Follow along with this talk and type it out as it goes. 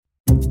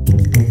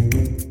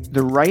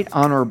The Right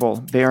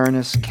Honorable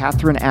Baroness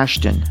Catherine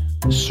Ashton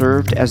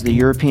served as the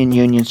European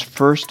Union's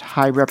first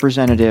High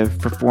Representative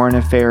for Foreign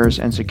Affairs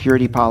and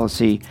Security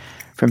Policy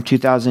from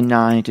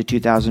 2009 to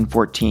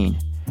 2014.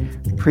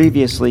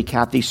 Previously,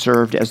 Cathy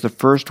served as the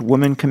first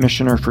woman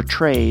Commissioner for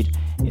Trade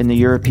in the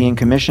European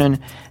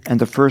Commission and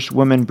the first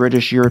woman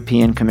British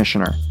European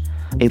Commissioner.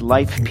 A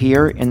life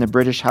peer in the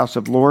British House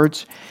of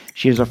Lords,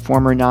 she is a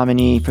former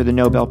nominee for the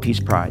Nobel Peace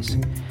Prize.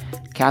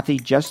 Cathy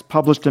just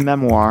published a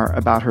memoir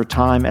about her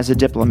time as a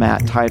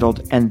diplomat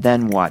titled And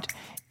Then What?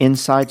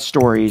 Inside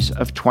Stories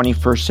of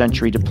 21st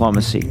Century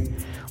Diplomacy.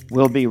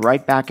 We'll be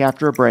right back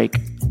after a break.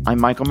 I'm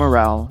Michael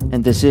Morell,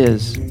 and this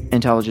is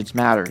Intelligence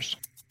Matters.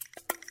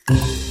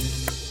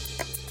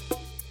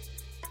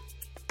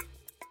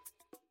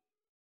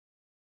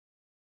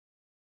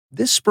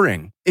 This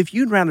spring, if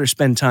you'd rather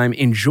spend time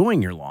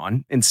enjoying your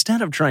lawn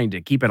instead of trying to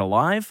keep it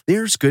alive,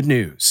 there's good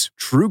news.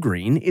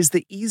 TruGreen is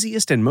the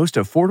easiest and most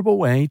affordable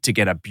way to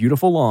get a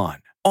beautiful lawn.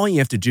 All you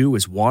have to do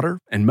is water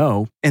and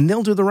mow, and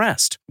they'll do the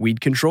rest. Weed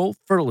control,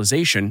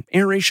 fertilization,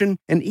 aeration,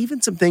 and even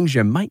some things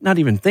you might not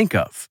even think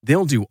of.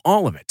 They'll do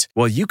all of it,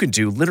 while you can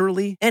do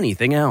literally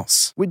anything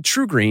else. With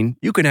TruGreen,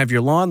 you can have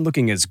your lawn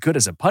looking as good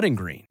as a putting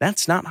green.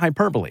 That's not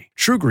hyperbole.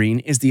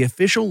 TruGreen is the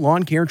official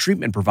lawn care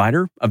treatment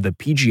provider of the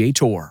PGA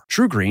Tour.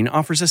 TruGreen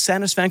offers a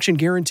satisfaction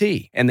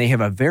guarantee, and they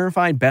have a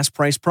verified best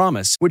price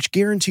promise, which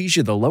guarantees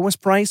you the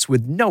lowest price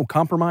with no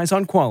compromise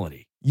on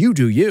quality. You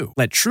do you.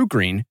 Let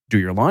TruGreen do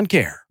your lawn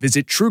care.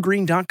 Visit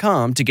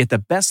TruGreen.com to get the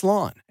best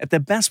lawn at the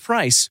best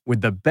price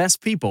with the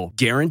best people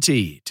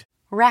guaranteed.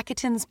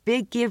 Rakuten's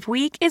Big Give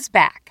Week is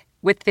back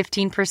with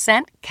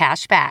 15%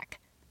 cash back.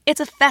 It's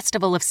a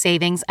festival of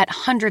savings at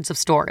hundreds of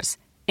stores,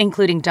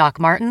 including Doc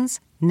Martens,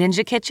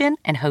 Ninja Kitchen,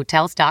 and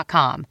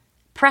Hotels.com.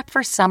 Prep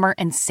for summer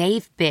and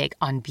save big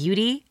on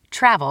beauty,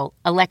 travel,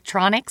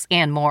 electronics,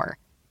 and more.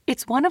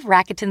 It's one of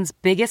Rakuten's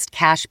biggest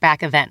cash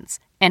back events,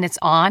 and it's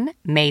on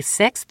May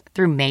 6th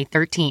through May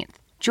 13th.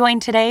 Join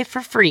today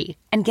for free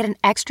and get an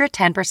extra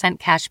 10%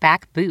 cash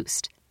back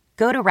boost.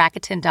 Go to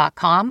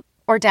Rakuten.com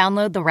or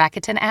download the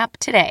Rakuten app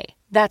today.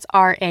 That's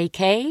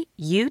Rakuten.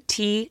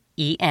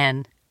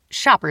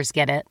 Shoppers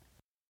get it.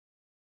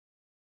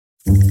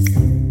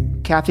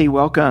 Cathy,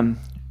 welcome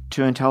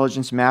to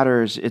Intelligence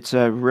Matters. It's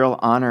a real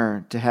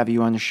honor to have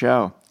you on the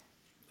show.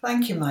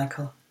 Thank you,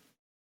 Michael.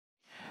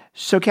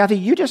 So, Cathy,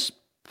 you just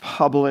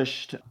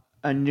published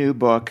a new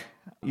book,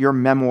 your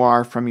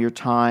memoir from your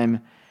time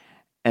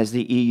as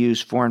the EU's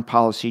foreign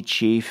policy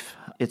chief.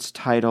 It's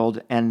titled,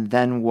 And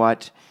Then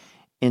What?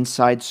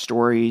 Inside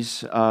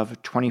Stories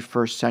of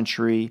 21st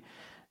Century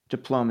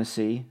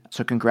Diplomacy.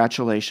 So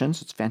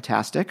congratulations. It's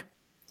fantastic.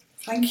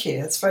 Thank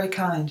you. That's very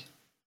kind.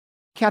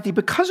 Cathy,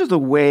 because of the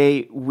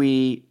way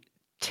we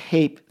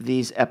tape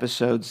these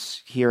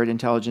episodes here at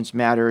Intelligence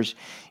Matters,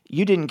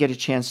 you didn't get a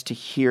chance to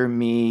hear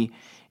me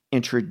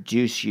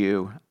introduce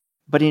you.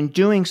 But in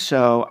doing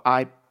so,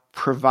 I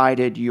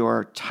provided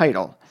your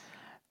title,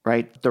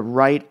 right? The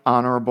Right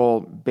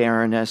Honorable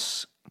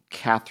Baroness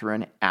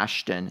Catherine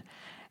Ashton.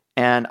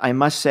 And I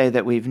must say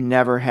that we've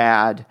never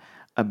had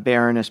a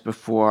baroness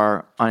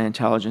before on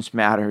Intelligence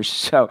Matters.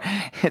 So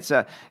it's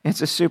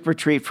a super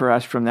treat for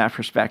us from that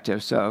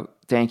perspective. So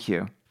thank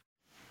you.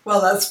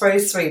 Well, that's very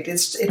sweet.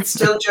 It's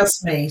still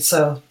just me,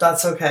 so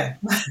that's okay.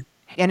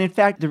 And in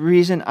fact, the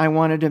reason I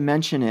wanted to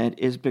mention it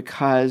is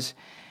because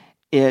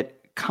it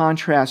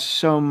contrasts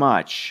so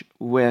much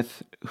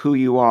with who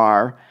you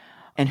are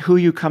and who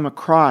you come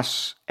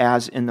across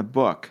as in the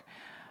book.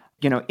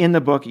 You know, in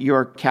the book,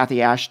 you're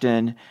Cathy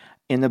Ashton.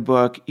 In the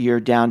book, you're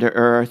down to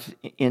earth.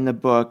 In the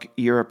book,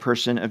 you're a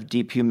person of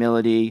deep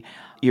humility.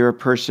 You're a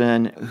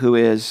person who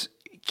is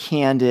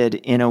candid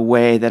in a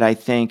way that I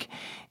think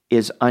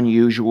is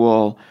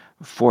unusual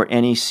for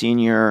any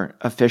senior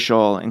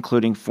official,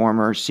 including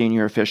former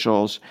senior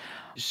officials.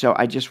 So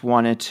I just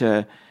wanted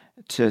to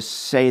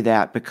say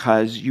that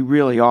because you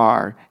really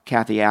are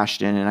Cathy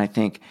Ashton, and I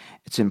think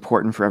it's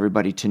important for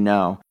everybody to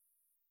know.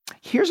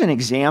 Here's an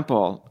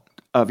example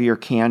of your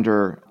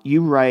candor.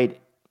 You write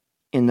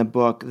in the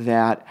book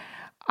that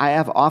I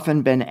have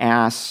often been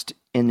asked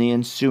in the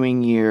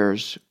ensuing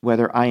years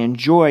whether I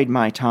enjoyed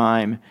my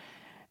time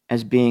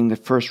as being the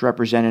first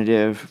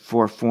representative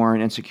for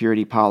foreign and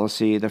security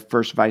policy, the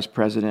first vice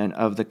president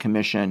of the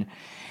commission.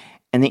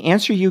 And the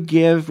answer you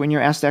give when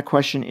you're asked that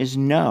question is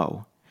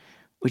no,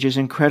 which is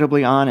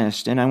incredibly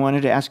honest. And I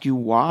wanted to ask you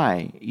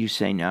why you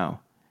say no.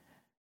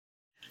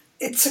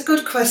 It's a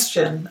good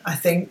question, I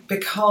think,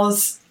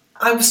 because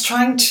I was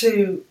trying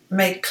to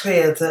make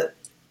clear that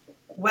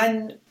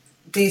when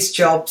these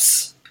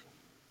jobs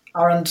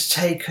are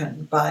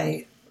undertaken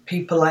by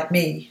people like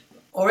me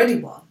or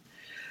anyone,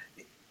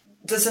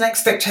 there's an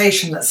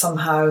expectation that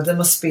somehow there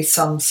must be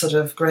some sort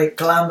of great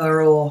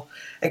glamour or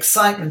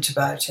excitement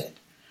about it.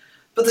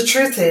 But the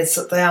truth is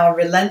that they are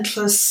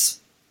relentless,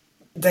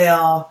 they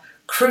are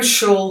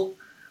crucial,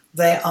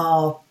 they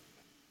are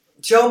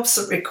jobs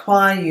that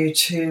require you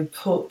to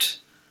put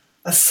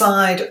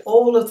aside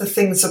all of the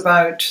things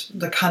about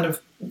the kind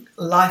of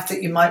life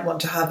that you might want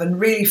to have and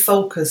really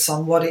focus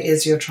on what it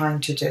is you're trying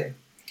to do.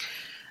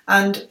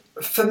 And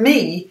for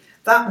me,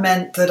 that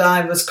meant that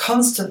I was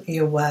constantly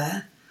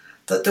aware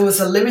that there was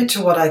a limit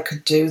to what I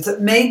could do,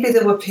 that maybe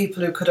there were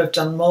people who could have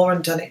done more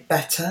and done it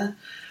better,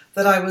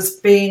 that I was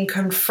being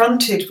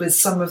confronted with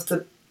some of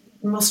the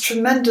most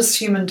tremendous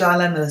human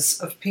dilemmas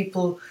of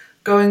people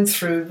going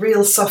through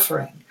real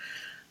suffering.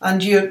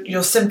 And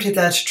you're simply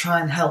there to try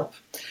and help.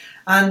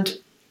 And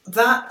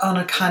that on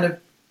a kind of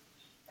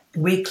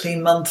weekly,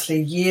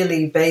 monthly,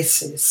 yearly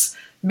basis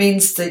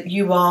means that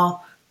you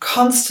are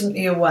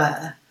constantly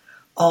aware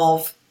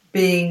of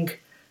being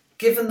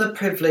given the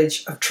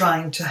privilege of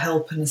trying to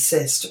help and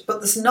assist.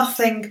 But there's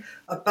nothing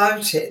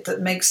about it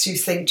that makes you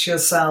think to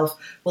yourself,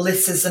 well,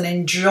 this is an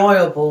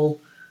enjoyable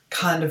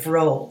kind of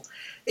role.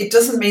 It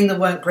doesn't mean there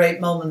weren't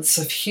great moments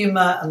of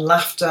humour and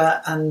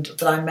laughter and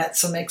that I met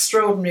some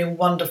extraordinary and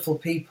wonderful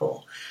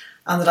people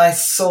and that I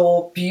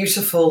saw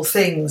beautiful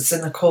things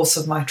in the course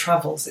of my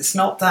travels. It's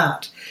not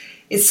that.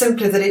 It's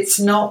simply that it's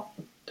not,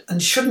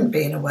 and shouldn't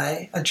be in a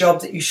way, a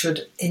job that you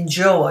should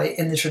enjoy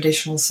in the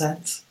traditional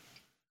sense.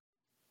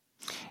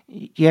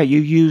 Yeah,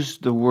 you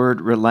used the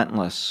word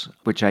relentless,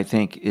 which I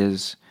think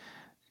is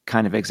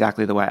kind of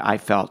exactly the way I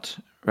felt,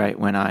 right,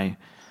 when I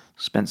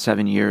spent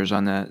 7 years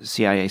on the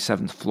CIA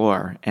 7th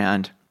floor.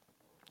 And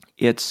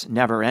it's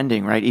never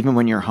ending, right? Even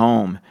when you're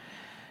home,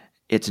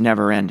 it's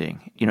never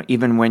ending.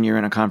 Even when you're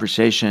in a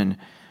conversation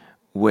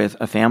with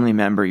a family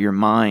member, your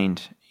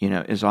mind,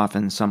 is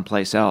often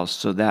someplace else.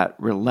 So that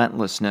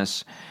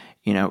relentlessness,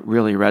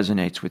 really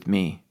resonates with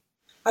me.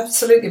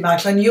 Absolutely,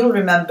 Michael. And you'll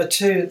remember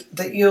too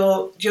that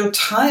you're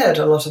tired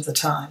a lot of the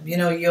time.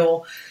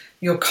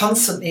 You're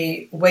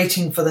constantly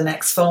waiting for the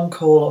next phone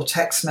call or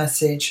text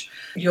message.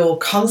 You're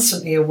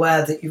constantly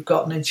aware that you've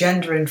got an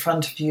agenda in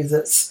front of you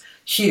that's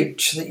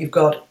huge, that you've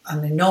got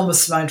an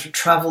enormous amount of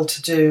travel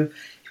to do.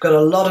 You've got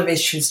a lot of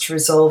issues to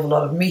resolve, a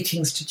lot of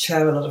meetings to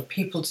chair, a lot of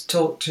people to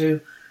talk to,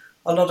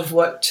 a lot of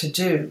work to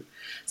do.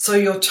 So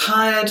you're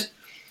tired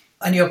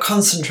and you're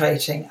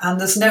concentrating, and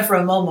there's never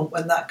a moment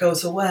when that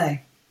goes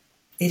away.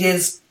 It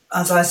is,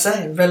 as I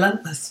say,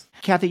 relentless.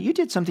 Kathy, you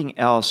did something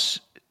else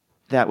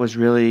that was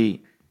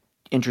really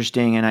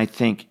interesting and I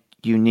think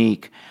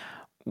unique.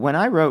 When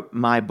I wrote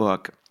my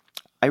book,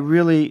 I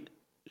really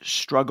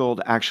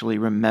struggled actually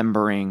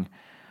remembering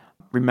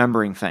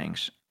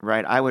things,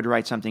 right? I would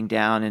write something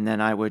down and then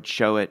I would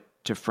show it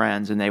to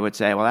friends and they would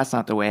say, well, that's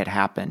not the way it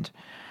happened.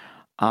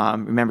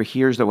 Remember,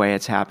 here's the way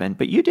it's happened.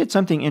 But you did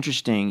something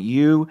interesting.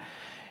 You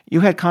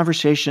had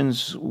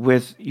conversations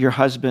with your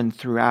husband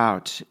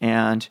throughout,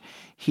 and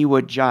he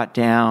would jot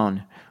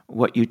down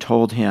what you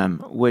told him,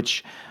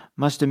 which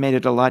must have made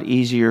it a lot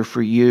easier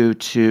for you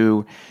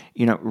to,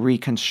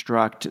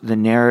 reconstruct the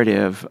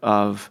narrative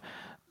of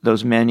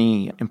those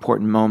many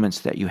important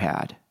moments that you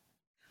had.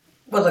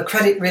 Well, the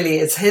credit really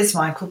is his,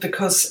 Michael,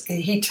 because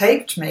he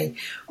taped me.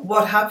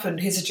 What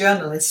happened, he's a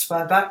journalist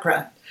by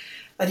background,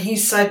 and he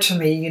said to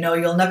me,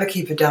 you'll never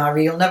keep a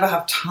diary, you'll never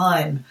have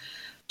time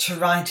to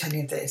write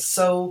any of this.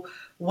 So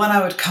when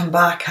I would come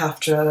back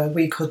after a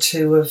week or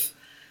two of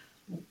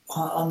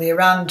on the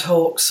Iran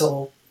talks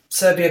or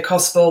Serbia,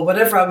 Kosovo,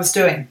 whatever I was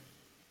doing,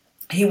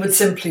 he would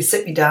simply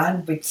sit me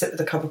down, we'd sit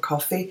with a cup of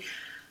coffee,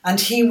 and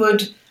he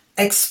would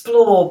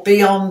explore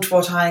beyond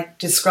what I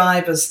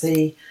describe as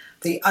the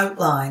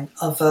outline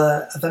of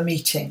a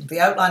meeting.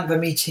 The outline of a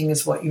meeting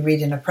is what you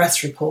read in a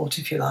press report,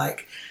 if you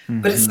like,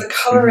 but it's the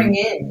colouring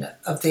in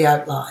of the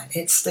outline.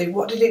 It's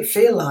what did it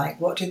feel like?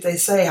 What did they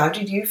say? How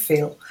did you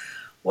feel?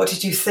 What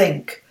did you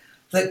think?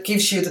 That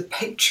gives you the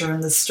picture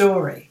and the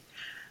story.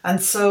 And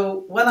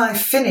so when I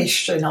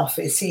finished in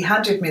office, he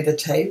handed me the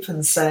tape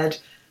and said,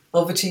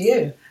 over to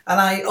you. And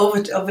I,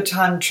 over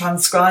time,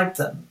 transcribed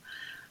them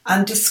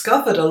and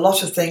discovered a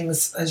lot of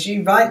things, as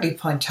you rightly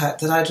point out,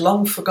 that I'd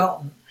long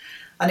forgotten.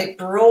 And it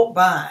brought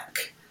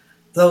back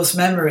those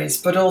memories,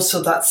 but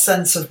also that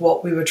sense of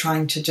what we were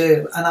trying to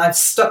do. And I've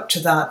stuck to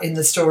that in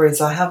the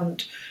stories. I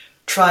haven't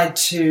tried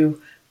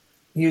to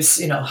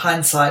use,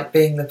 hindsight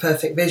being the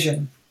perfect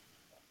vision,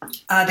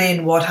 add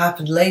in what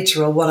happened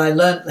later or what I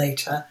learnt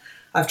later.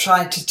 I've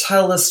tried to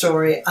tell the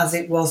story as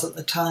it was at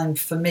the time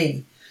for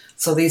me.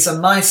 So these are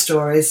my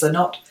stories. They're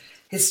not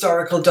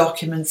historical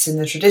documents in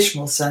the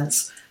traditional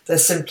sense. They're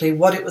simply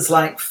what it was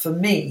like for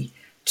me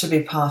to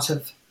be part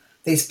of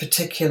these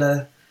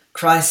particular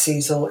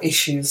crises or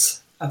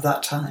issues of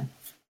that time.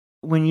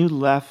 When you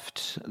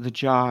left the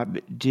job,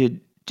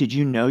 did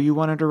you know you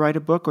wanted to write a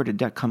book, or did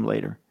that come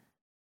later?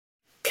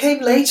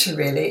 Came later,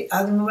 really.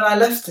 When I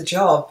left the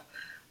job,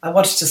 I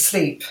wanted to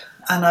sleep,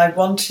 and I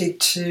wanted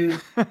to...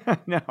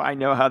 No, I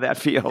know how that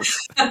feels.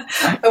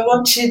 I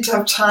wanted to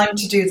have time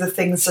to do the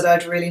things that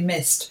I'd really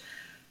missed.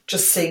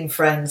 Just seeing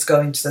friends,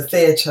 going to the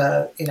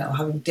theatre,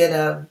 having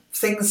dinner,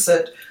 things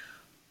that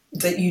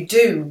you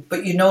do,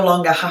 but you no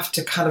longer have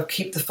to kind of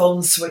keep the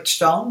phone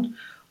switched on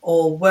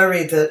or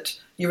worry that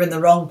you're in the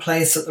wrong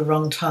place at the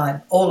wrong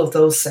time, all of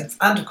those things,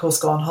 and of course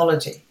go on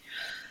holiday.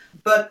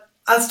 But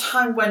as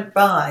time went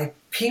by,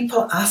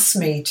 people asked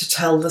me to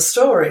tell the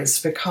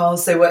stories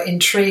because they were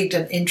intrigued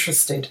and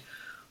interested.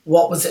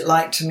 What was it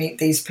like to meet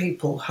these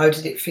people? How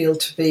did it feel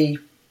to be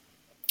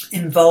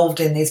involved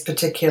in these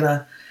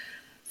particular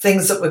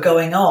things that were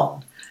going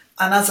on.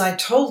 And as I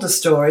told the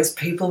stories,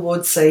 people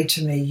would say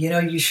to me,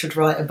 you should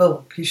write a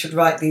book, you should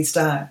write these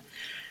down.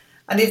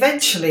 And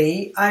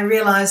eventually I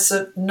realised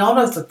that none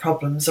of the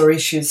problems or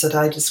issues that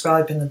I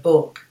describe in the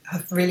book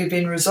have really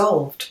been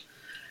resolved.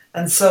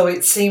 And so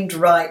it seemed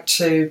right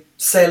to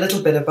say a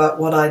little bit about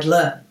what I'd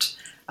learnt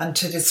and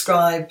to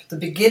describe the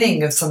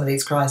beginning of some of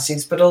these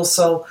crises, but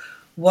also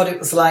what it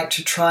was like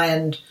to try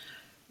and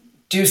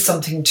do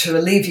something to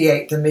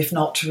alleviate them, if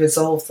not to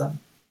resolve them.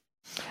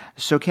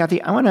 So,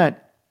 Kathy, I want to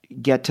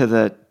get to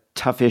the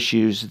tough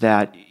issues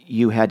that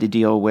you had to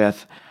deal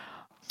with.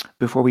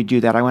 Before we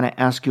do that, I want to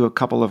ask you a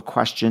couple of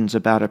questions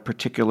about a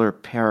particular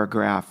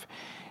paragraph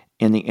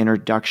in the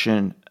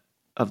introduction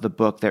of the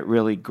book that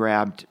really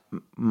grabbed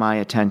my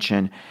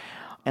attention.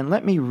 And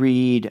let me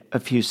read a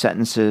few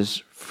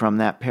sentences from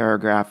that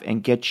paragraph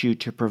and get you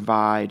to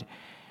provide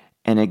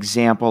an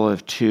example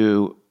of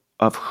two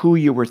of who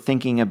you were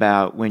thinking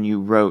about when you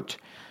wrote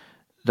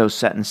those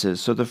sentences.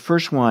 So the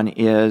first one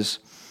is,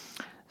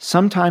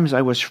 sometimes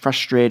I was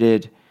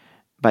frustrated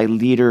by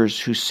leaders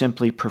who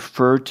simply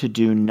preferred to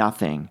do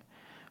nothing,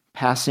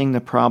 passing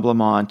the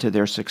problem on to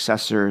their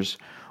successors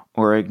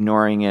or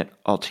ignoring it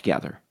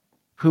altogether.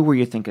 Who were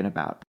you thinking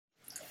about?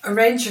 A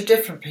range of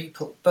different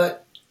people,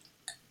 but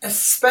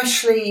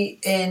especially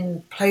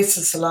in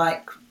places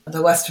like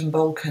the Western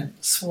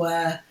Balkans,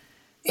 where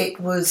it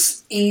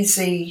was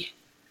easy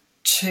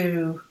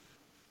to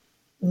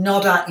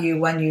nod at you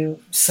when you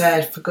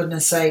said, for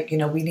goodness sake,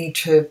 we need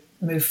to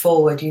move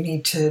forward, you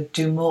need to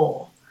do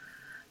more,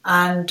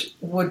 and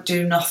would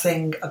do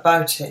nothing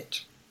about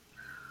it.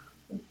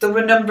 There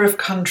were a number of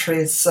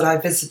countries that I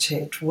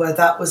visited where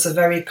that was a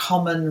very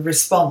common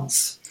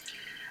response.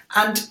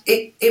 And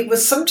it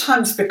was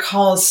sometimes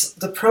because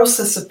the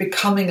process of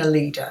becoming a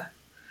leader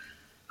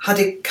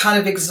had kind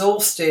of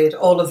exhausted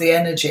all of the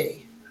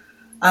energy,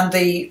 and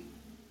the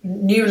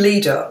new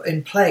leader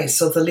in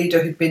place, or the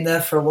leader who'd been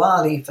there for a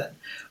while even,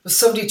 was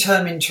so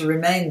determined to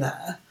remain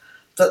there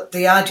that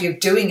the idea of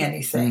doing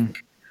anything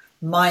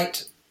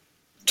might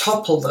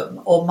topple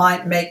them or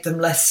might make them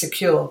less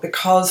secure.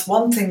 Because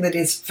one thing that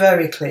is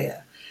very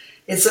clear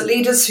is that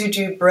leaders who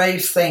do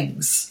brave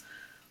things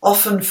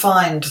often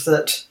find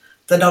that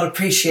they're not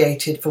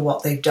appreciated for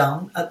what they've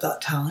done at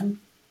that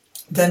time.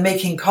 They're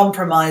making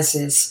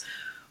compromises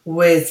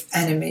with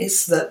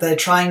enemies, that they're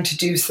trying to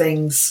do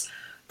things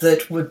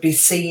that would be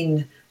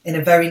seen in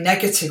a very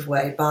negative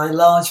way by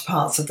large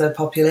parts of their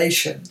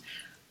population,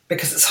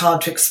 because it's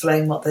hard to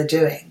explain what they're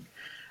doing.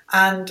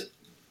 And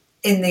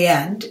in the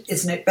end,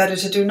 isn't it better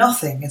to do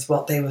nothing, is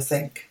what they would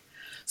think.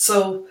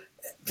 So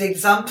the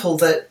example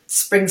that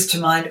springs to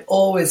mind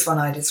always when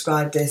I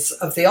describe this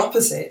of the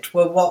opposite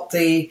were what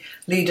the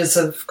leaders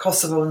of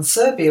Kosovo and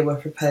Serbia were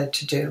prepared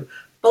to do,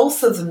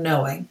 both of them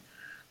knowing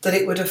that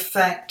it would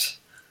affect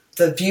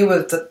the view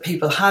that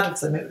people had of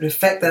them, it would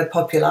affect their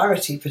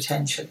popularity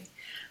potentially,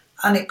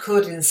 and it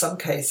could, in some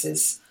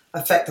cases,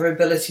 affect their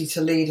ability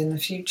to lead in the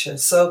future.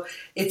 So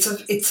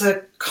it's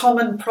a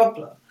common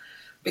problem.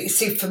 But you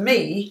see, for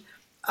me,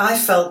 I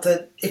felt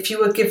that if you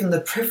were given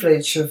the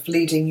privilege of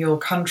leading your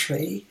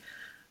country,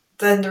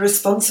 then the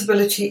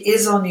responsibility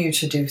is on you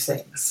to do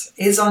things,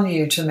 is on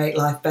you to make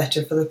life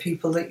better for the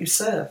people that you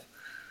serve.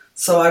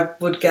 So I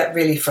would get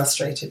really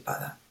frustrated by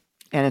that.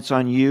 And it's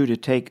on you to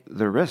take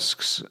the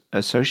risks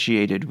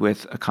associated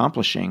with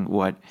accomplishing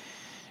what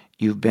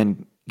you've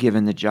been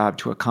given the job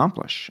to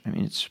accomplish. I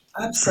mean, it's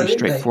Absolutely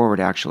pretty straightforward,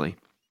 actually.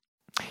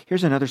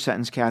 Here's another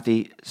sentence,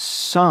 Kathy.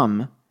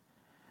 Some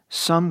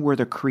were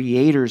the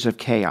creators of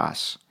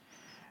chaos,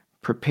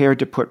 prepared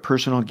to put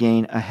personal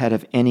gain ahead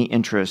of any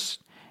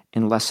interest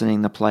in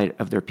lessening the plight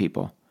of their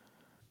people.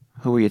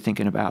 Who were you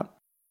thinking about?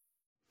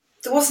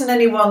 There wasn't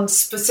anyone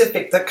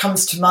specific that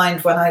comes to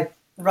mind when I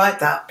write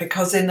that,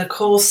 because in the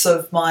course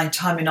of my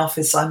time in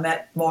office, I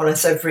met more or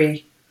less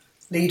every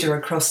leader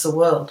across the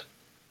world.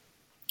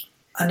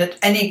 And at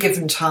any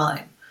given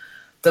time,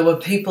 there were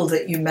people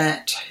that you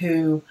met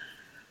who,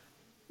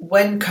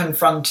 when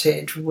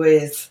confronted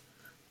with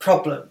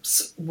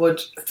problems,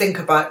 would think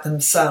about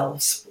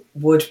themselves,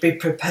 would be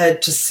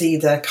prepared to see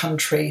their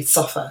country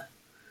suffer,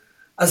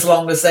 as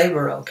long as they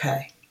were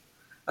okay.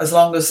 As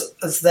long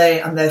as they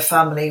and their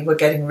family were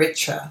getting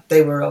richer,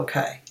 they were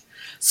okay.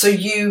 So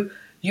you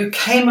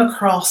came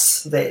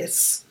across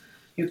this,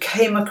 you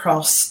came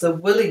across the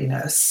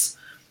willingness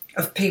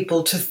of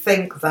people to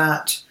think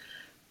that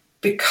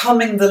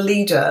becoming the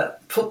leader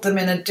put them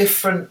in a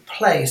different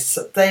place,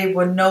 that they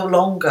were no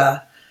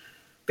longer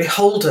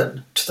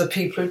beholden to the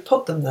people who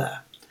put them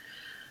there,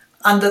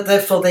 and that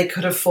therefore they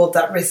could afford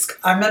that risk.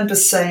 I remember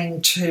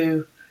saying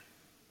to,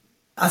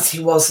 as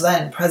he was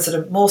then,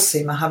 President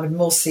Morsi, Mohamed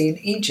Morsi in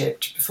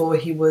Egypt, before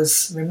he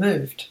was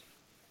removed,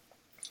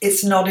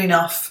 it's not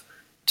enough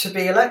to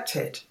be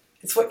elected.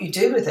 It's what you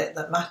do with it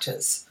that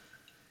matters.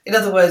 In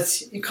other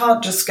words, you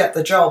can't just get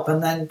the job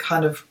and then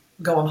kind of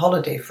go on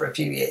holiday for a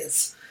few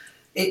years.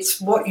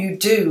 It's what you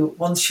do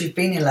once you've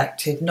been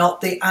elected, not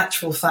the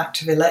actual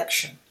fact of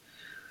election,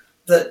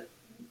 that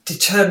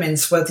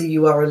determines whether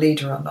you are a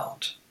leader or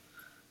not.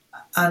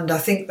 And I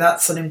think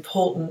that's an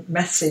important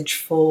message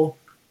for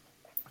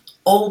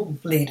all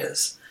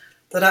leaders,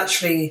 that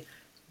actually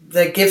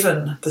they're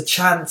given the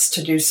chance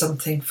to do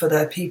something for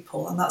their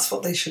people, and that's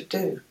what they should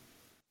do.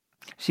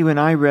 See, when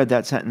I read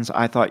that sentence,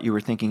 I thought you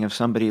were thinking of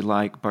somebody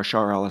like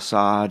Bashar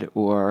al-Assad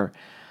or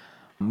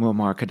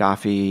Muammar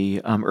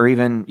Gaddafi, or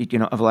even,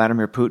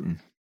 Vladimir Putin.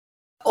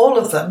 All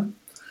of them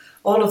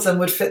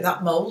would fit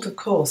that mold, of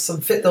course,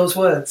 and fit those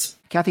words.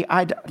 Kathy,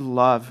 I'd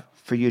love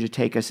for you to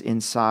take us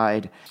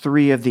inside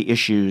 3 of the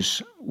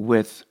issues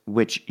with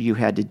which you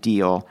had to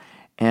deal,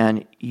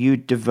 and you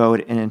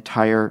devote an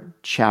entire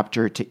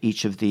chapter to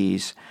each of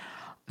these.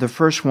 The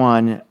first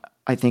one,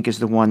 I think, is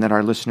the one that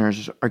our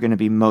listeners are going to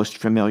be most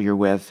familiar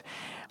with.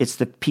 It's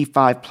the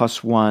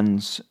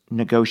P5+1's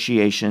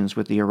negotiations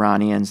with the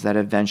Iranians that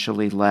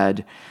eventually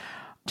led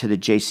to the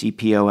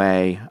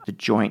JCPOA, the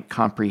Joint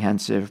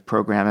Comprehensive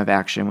Program of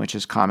Action, which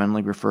is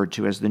commonly referred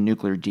to as the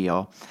nuclear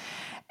deal.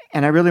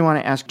 And I really want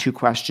to ask 2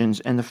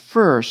 questions. And the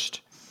first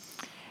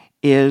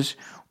is,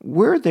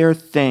 were there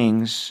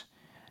things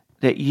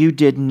that you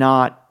did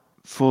not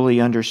fully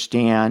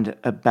understand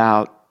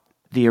about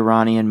the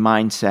Iranian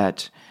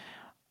mindset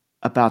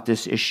about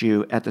this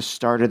issue at the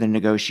start of the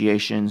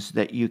negotiations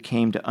that you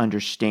came to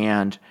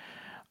understand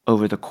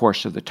over the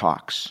course of the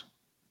talks,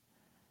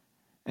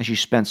 as you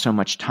spent so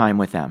much time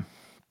with them?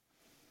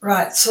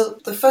 Right. So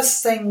the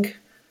first thing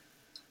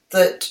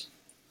that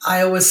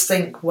I always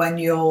think when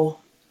you're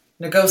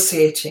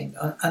negotiating,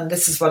 and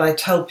this is what I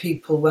tell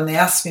people when they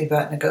ask me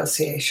about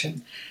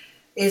negotiation,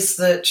 is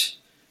that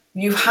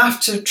you have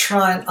to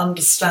try and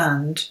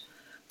understand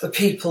the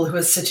people who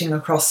are sitting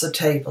across the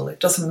table.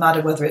 It doesn't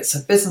matter whether it's a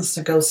business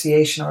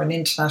negotiation or an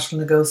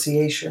international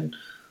negotiation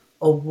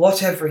or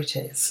whatever it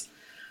is.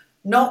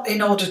 Not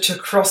in order to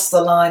cross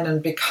the line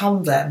and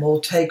become them or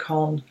take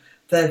on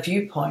their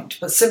viewpoint,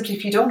 but simply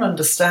if you don't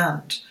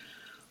understand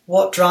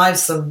what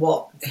drives them,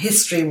 what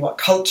history, what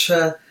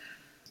culture,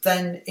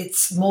 then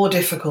it's more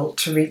difficult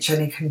to reach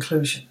any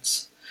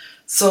conclusions.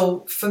 So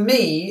for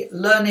me,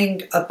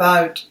 learning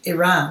about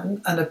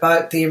Iran and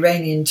about the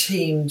Iranian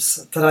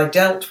teams that I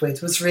dealt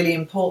with was really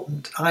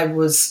important. I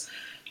was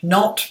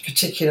not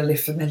particularly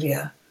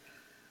familiar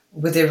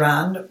with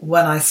Iran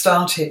when I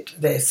started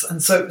this,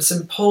 and so it was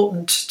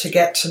important to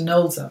get to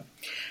know them.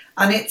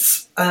 And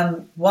it's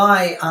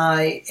why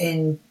I,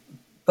 in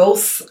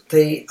both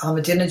the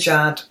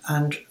Ahmadinejad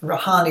and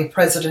Rouhani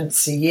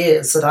presidency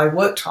years that I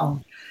worked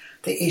on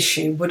the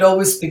issue, would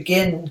always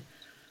begin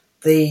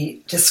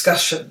the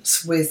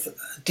discussions with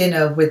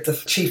dinner with the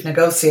chief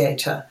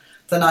negotiator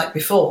the night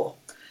before.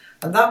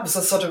 And that was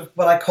a sort of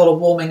what I call a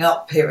warming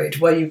up period,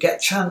 where you get a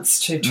chance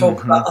to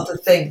talk about other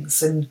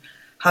things and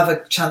have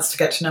a chance to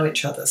get to know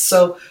each other.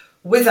 So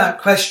without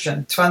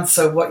question, to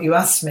answer what you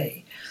asked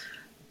me,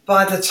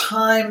 by the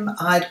time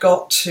I'd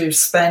got to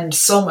spend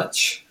so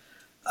much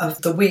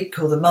of the week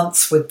or the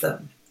months with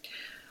them,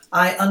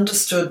 I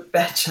understood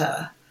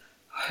better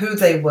who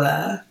they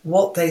were,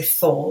 what they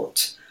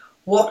thought,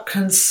 what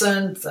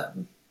concerned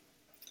them,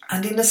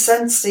 and in a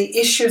sense, the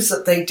issues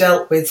that they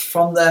dealt with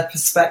from their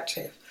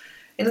perspective.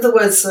 In other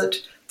words,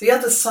 that the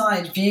other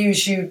side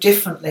views you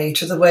differently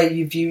to the way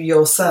you view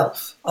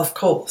yourself, of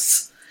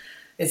course.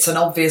 It's an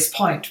obvious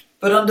point,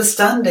 but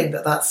understanding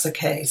that that's the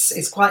case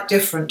is quite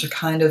different to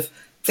kind of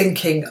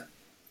thinking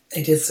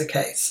it is the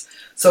case.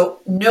 So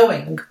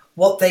knowing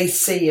what they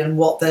see and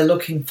what they're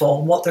looking for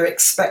and what they're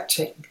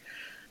expecting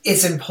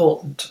is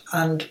important.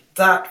 And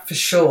that, for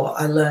sure,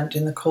 I learned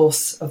in the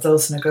course of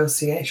those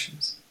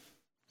negotiations.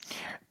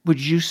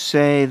 Would you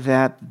say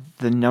that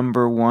the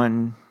number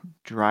one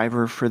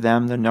driver for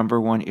them, the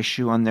number one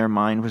issue on their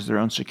mind, was their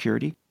own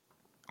security?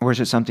 Or is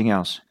it something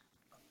else?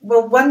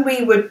 Well, when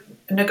we were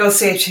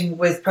negotiating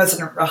with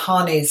President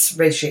Rouhani's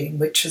regime,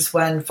 which is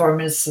when Foreign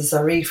Minister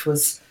Zarif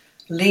was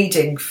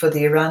leading for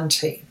the Iran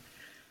team,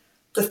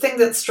 the thing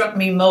that struck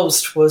me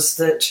most was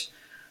that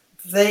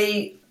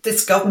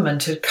this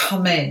government had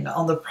come in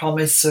on the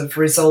promise of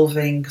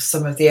resolving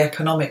some of the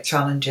economic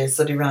challenges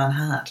that Iran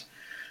had,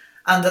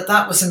 and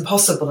that was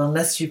impossible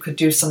unless you could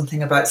do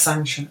something about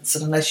sanctions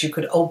and unless you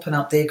could open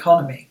up the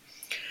economy.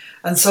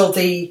 And so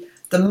the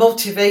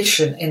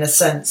motivation, in a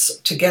sense,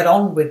 to get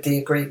on with the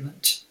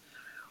agreement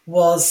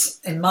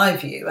was, in my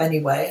view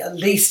anyway, at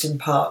least in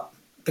part,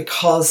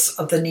 because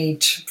of the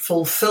need to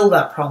fulfill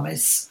that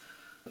promise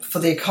for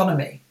the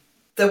economy.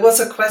 There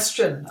was a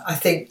question, I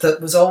think, that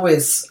was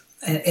always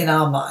in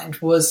our mind,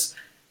 was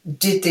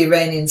did the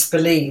Iranians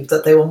believe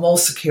that they were more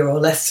secure or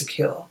less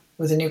secure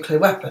with a nuclear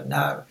weapon?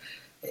 Now,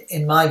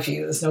 in my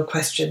view, there's no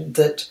question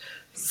that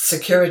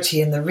security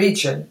in the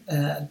region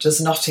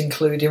does not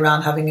include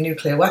Iran having a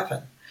nuclear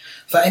weapon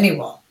for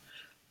anyone.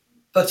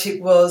 But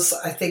it was,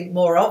 I think,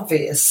 more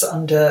obvious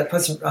under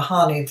President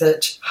Rouhani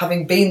that,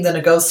 having been the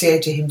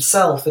negotiator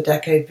himself a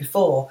decade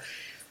before,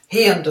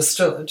 he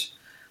understood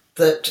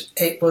that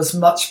it was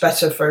much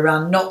better for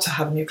Iran not to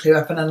have a nuclear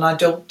weapon, and I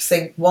don't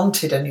think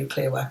wanted a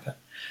nuclear weapon.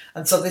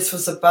 And so this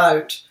was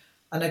about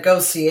a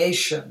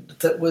negotiation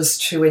that was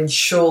to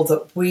ensure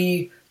that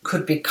we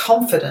could be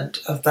confident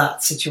of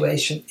that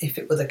situation if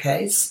it were the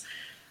case,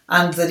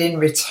 and that in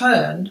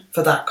return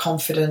for that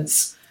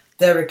confidence,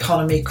 their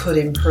economy could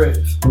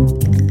improve.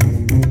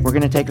 We're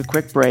going to take a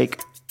quick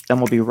break, then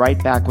we'll be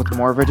right back with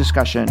more of a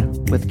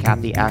discussion with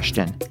Cathy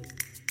Ashton.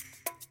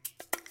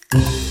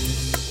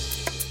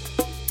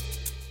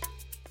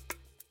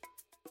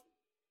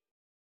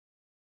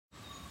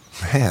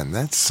 Man,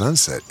 that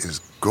sunset is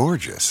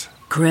gorgeous.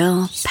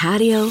 Grill,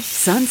 patio,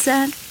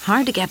 sunset.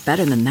 Hard to get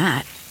better than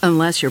that.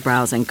 Unless you're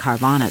browsing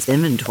Carvana's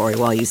inventory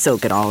while you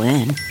soak it all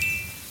in.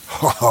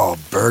 Oh,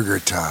 burger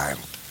time.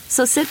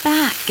 So sit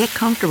back, get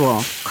comfortable.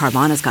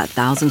 Carvana's got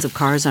thousands of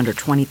cars under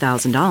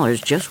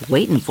 $20,000 just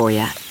waiting for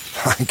you.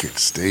 I could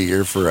stay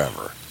here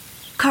forever.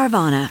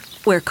 Carvana,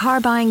 where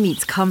car buying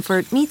meets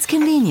comfort meets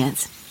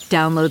convenience.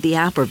 Download the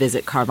app or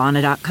visit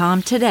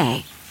Carvana.com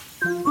today.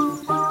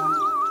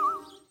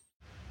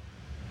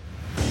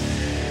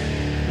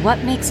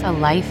 What makes a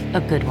life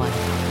a good one?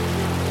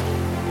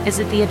 Is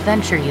it the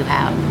adventure you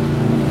have?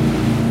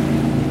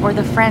 Or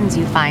the friends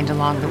you find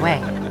along the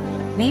way?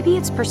 Maybe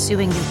it's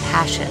pursuing your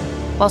passion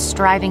while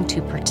striving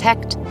to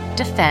protect,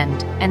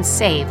 defend, and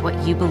save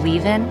what you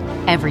believe in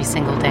every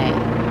single day.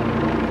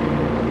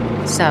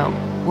 So,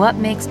 what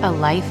makes a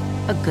life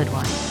a good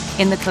one?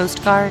 In the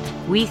Coast Guard,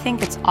 we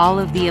think it's all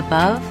of the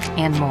above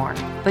and more,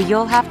 but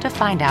you'll have to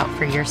find out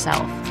for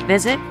yourself.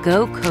 Visit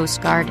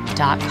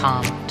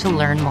gocoastguard.com to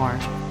learn more.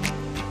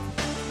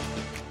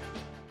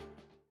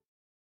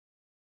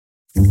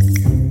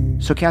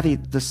 So, Cathy,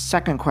 the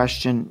second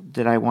question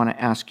that I want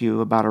to ask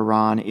you about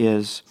Iran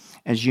is,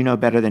 as you know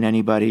better than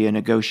anybody,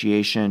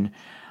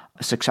 a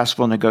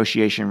successful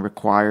negotiation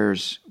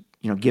requires,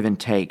 give and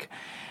take.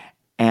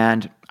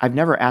 And I've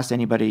never asked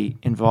anybody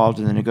involved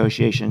in the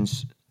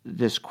negotiations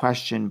this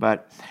question,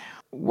 but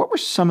what were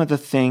some of the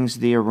things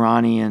the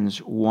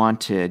Iranians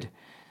wanted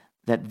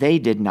that they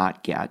did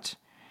not get?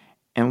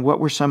 And what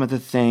were some of the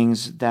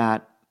things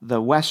that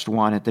the West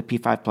wanted, the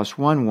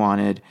P5+1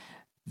 wanted,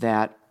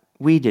 that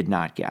we did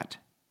not get?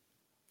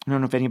 I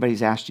don't know if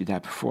anybody's asked you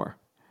that before.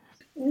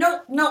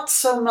 No, not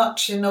so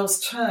much in those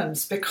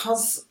terms,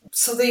 because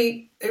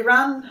the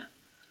Iran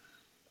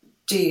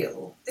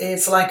deal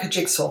is like a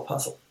jigsaw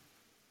puzzle.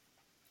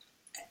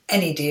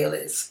 Any deal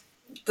is.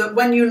 That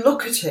when you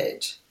look at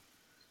it,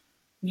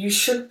 you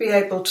should be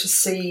able to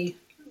see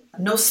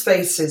no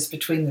spaces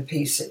between the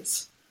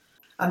pieces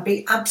and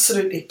be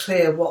absolutely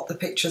clear what the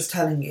picture's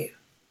telling you.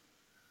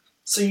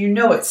 So you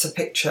know it's a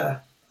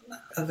picture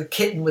of a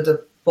kitten with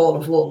a ball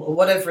of wool or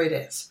whatever it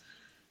is.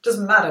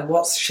 Doesn't matter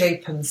what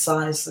shape and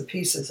size the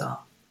pieces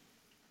are.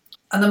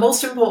 And the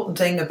most important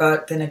thing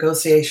about the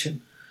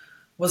negotiation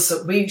was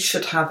that we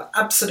should have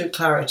absolute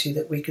clarity,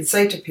 that we could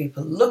say to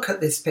people, look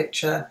at this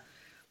picture.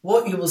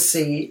 What you will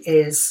see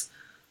is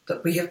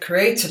that we have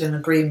created an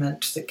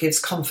agreement that gives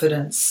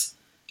confidence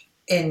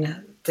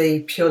in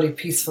the purely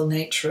peaceful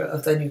nature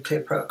of their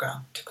nuclear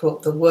program, to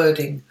quote the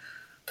wording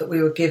that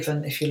we were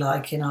given, if you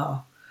like, in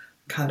our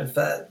kind of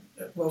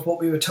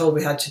what we were told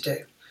we had to do.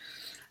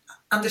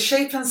 And the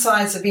shape and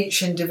size of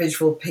each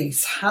individual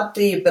piece had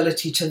the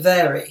ability to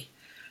vary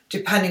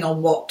depending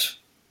on what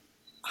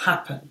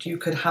happened. You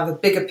could have a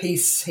bigger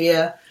piece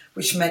here,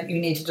 which meant you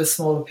needed a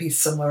smaller piece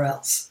somewhere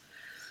else.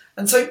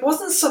 And so it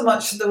wasn't so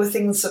much that there were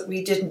things that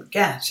we didn't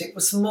get. It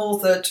was more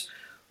that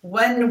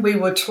when we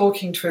were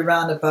talking to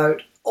Iran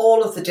about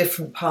all of the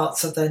different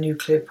parts of their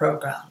nuclear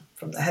program,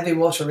 from the heavy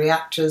water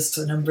reactors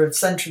to the number of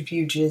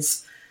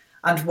centrifuges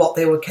and what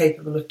they were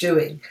capable of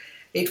doing,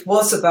 it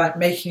was about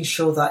making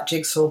sure that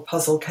jigsaw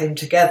puzzle came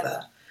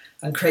together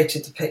and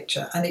created the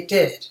picture, and it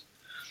did.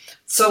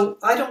 So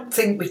I don't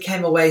think we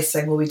came away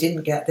saying, well, we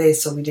didn't get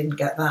this or we didn't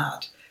get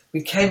that.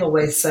 We came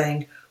away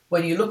saying,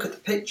 when you look at the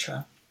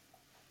picture,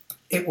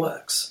 it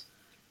works.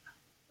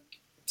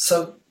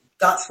 So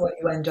that's what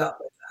you end up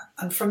with.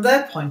 And from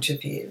their point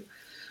of view,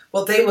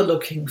 what they were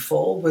looking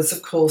for was,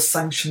 of course,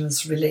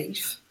 sanctions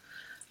relief,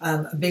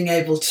 being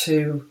able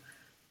to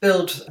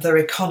build their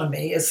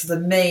economy as the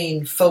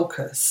main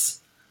focus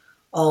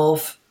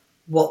of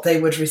what they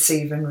would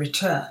receive in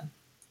return.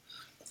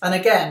 And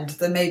again,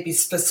 there may be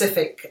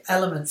specific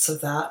elements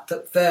of that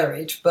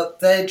varied,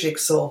 but their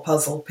jigsaw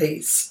puzzle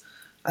piece,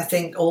 I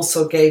think,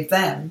 also gave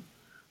them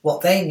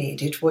what they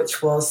needed,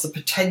 which was the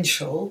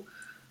potential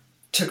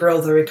to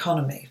grow their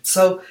economy.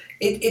 So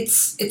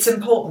it's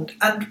important.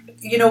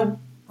 And,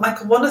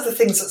 Michael, one of the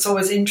things that's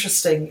always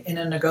interesting in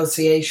a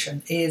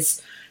negotiation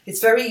is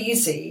it's very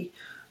easy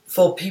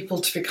for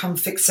people to become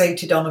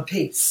fixated on a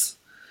piece.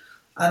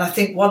 And I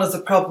think one of the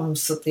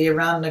problems that the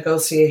Iran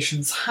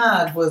negotiations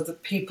had was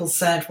that people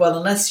said, well,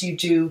 unless you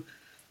do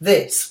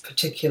this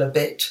particular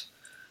bit,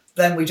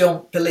 then we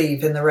don't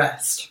believe in the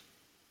rest.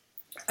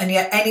 And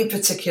yet any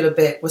particular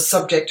bit was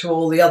subject to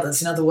all the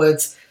others. In other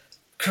words,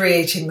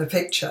 creating the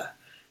picture,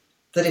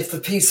 that if the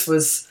piece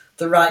was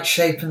the right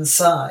shape and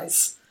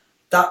size,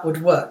 that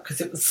would work because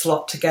it would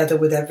slot together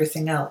with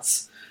everything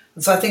else.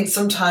 And so I think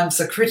sometimes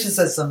the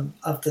criticism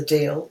of the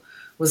deal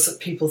was that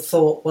people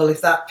thought, well, if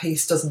that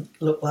piece doesn't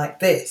look like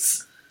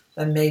this,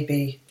 then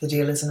maybe the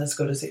deal isn't as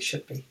good as it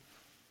should be.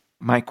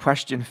 my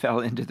question fell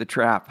into the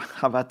trap.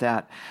 How about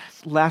that?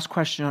 Last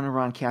question on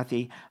Iran,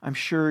 Kathy. I'm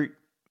sure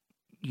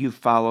you've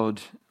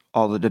followed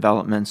all the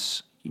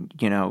developments,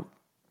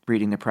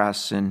 reading the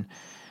press and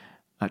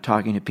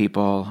talking to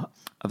people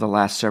of the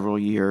last several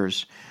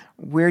years.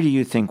 Where do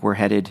you think we're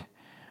headed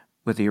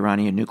with the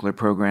Iranian nuclear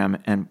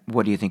program, and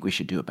what do you think we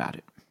should do about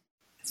it?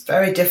 It's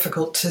very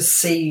difficult to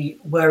see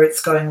where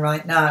it's going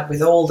right now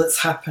with all that's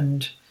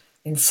happened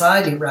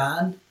inside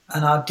Iran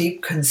and our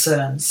deep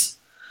concerns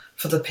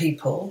for the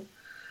people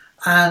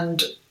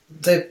and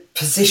the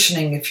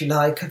positioning, if you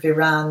like, of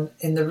Iran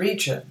in the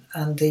region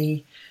and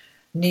the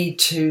need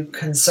to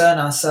concern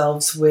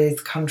ourselves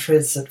with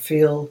countries that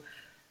feel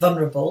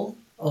vulnerable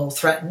or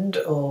threatened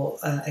or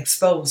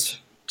exposed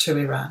to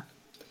Iran.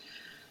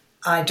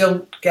 I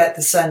don't get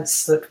the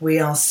sense that we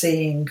are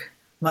seeing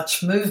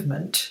much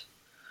movement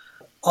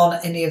on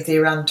any of the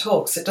Iran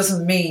talks. It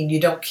doesn't mean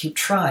you don't keep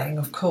trying,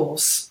 of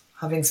course.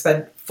 Having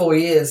spent 4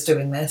 years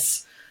doing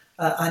this,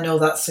 I know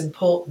that's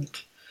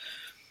important.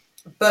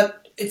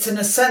 But it's in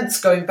a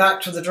sense going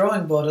back to the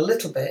drawing board a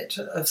little bit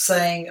of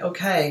saying,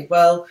 okay,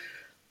 well,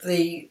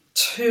 the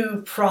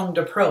two-pronged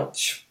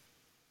approach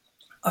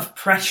of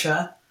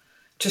pressure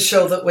to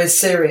show that we're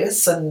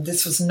serious, and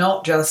this was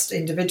not just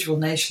individual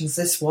nations,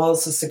 this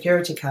was the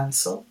Security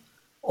Council,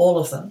 all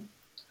of them,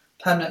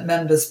 permanent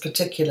members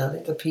particularly,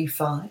 the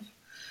P5,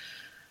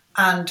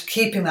 and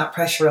keeping that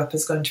pressure up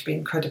is going to be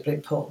incredibly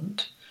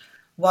important,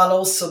 while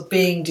also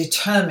being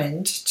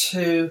determined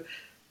to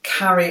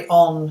carry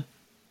on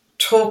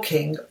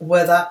talking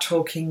where that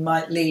talking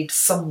might lead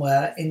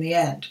somewhere in the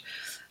end.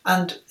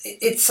 And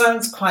it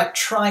sounds quite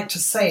trite to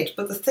say it,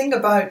 but the thing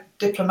about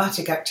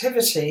diplomatic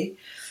activity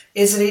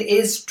is that it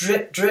is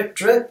drip, drip,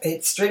 drip.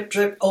 It's drip,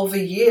 drip over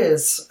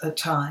years at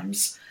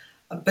times,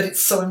 but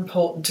it's so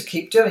important to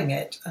keep doing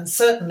it. And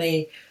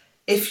certainly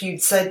if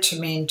you'd said to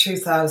me in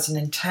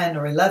 2010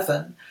 or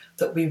 11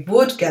 that we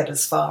would get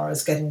as far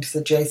as getting to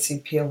the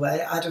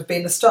JCPOA, I'd have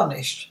been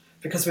astonished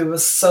because we were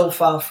so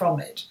far from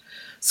it.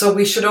 So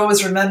we should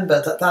always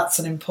remember that that's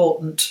an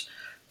important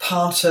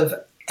part of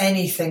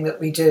anything that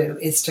we do,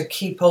 is to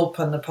keep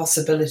open the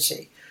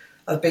possibility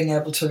of being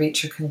able to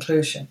reach a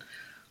conclusion.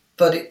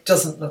 But it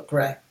doesn't look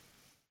great.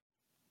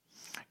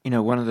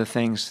 One of the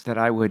things that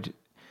I would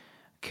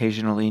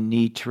occasionally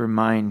need to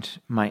remind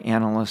my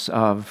analysts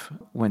of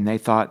when they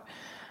thought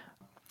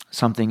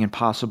something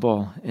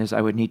impossible is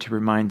I would need to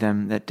remind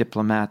them that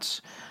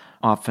diplomats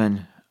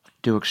often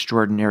do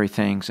extraordinary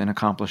things and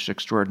accomplish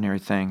extraordinary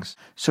things.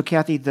 So,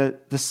 Kathy,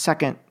 the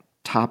second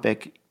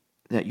topic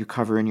that you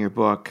cover in your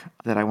book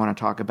that I want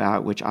to talk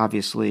about, which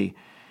obviously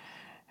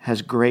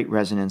has great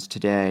resonance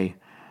today,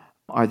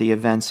 are the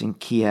events in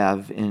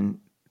Kiev in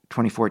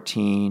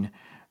 2014,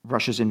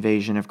 Russia's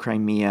invasion of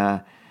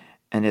Crimea,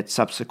 and its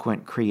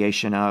subsequent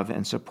creation of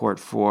and support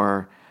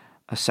for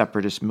a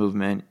separatist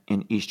movement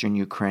in eastern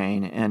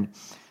Ukraine. And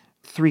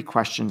 3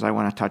 questions I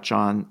want to touch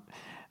on.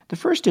 The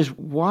first is,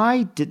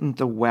 why didn't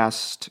the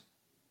West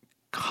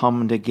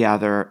come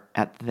together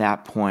at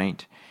that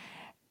point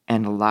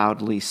and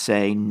loudly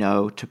say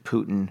no to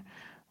Putin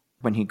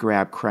when he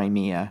grabbed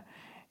Crimea?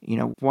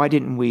 Why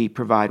didn't we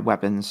provide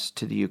weapons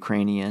to the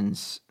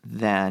Ukrainians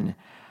then?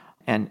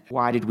 And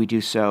why did we do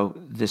so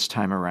this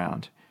time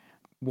around?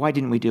 Why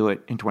didn't we do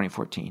it in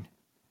 2014?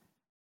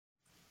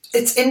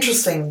 It's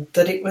interesting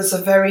that it was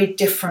a very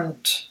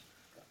different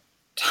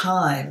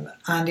time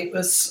and it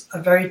was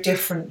a very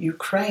different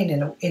Ukraine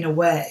in a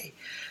way.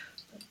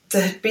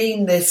 There had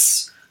been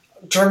this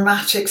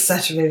dramatic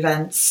set of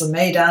events, the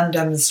Maidan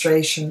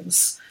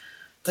demonstrations,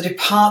 the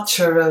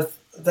departure of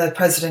the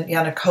President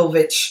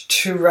Yanukovych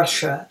to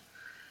Russia,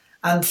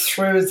 and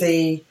through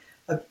the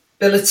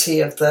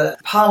ability of the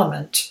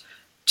parliament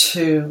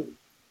to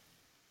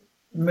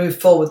move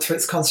forward through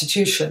its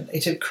constitution,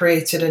 it had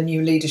created a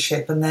new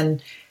leadership and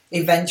then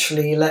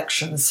eventually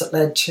elections that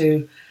led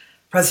to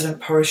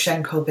President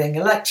Poroshenko being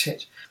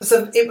elected.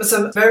 So it was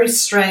a very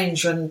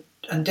strange and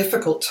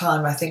difficult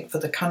time, I think, for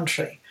the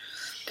country.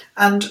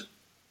 And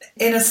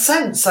in a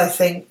sense, I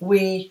think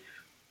we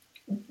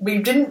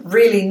didn't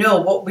really know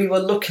what we were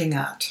looking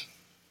at.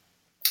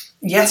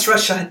 Yes,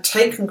 Russia had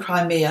taken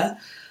Crimea,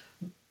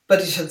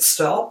 but it had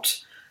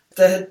stopped.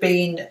 There had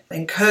been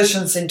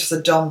incursions into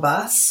the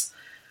Donbass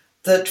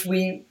that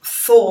we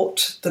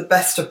thought the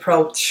best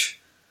approach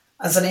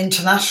as an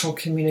international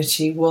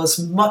community was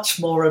much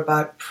more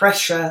about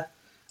pressure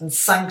and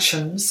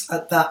sanctions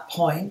at that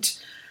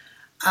point,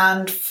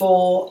 and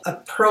for a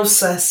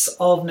process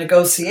of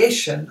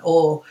negotiation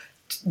or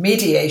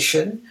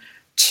mediation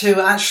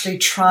to actually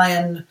try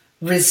and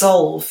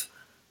resolve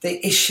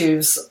the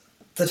issues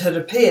that had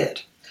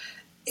appeared.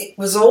 It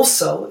was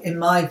also, in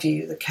my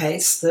view, the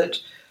case that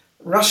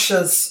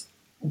Russia's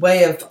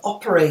way of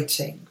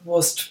operating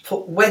was to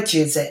put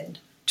wedges in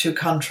to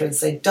countries.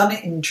 They'd done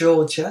it in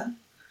Georgia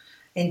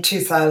in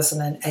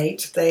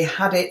 2008. They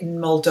had it in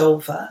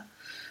Moldova.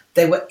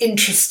 They were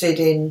interested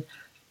in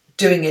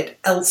doing it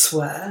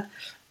elsewhere.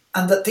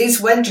 And that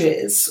these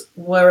wedges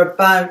were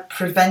about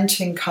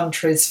preventing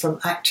countries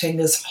from acting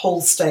as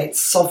whole states,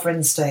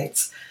 sovereign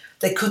states,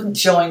 they couldn't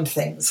join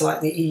things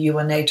like the EU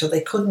and NATO.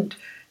 They couldn't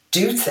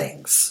do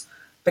things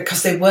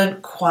because they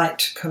weren't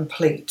quite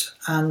complete.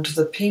 And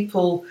the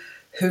people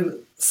who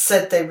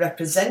said they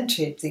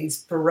represented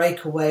these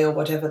breakaway, or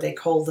whatever they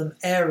call them,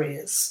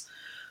 areas,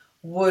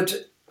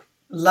 would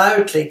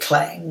loudly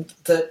claim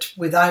that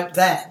without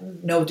them,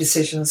 no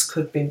decisions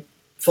could be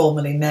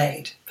formally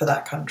made for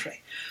that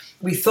country.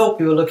 We thought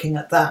we were looking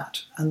at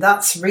that, and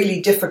that's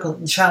really difficult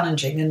and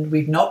challenging, and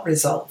we've not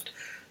resolved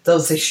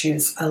those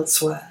issues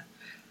elsewhere.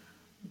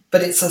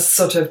 But it's a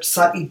sort of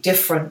slightly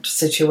different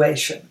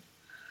situation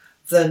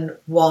than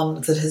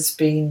one that has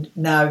been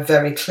now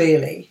very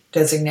clearly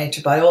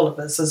designated by all of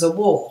us as a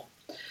war.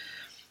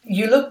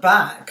 You look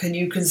back and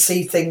you can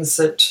see things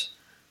that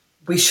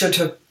we should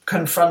have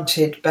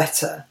confronted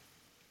better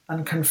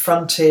and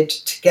confronted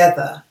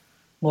together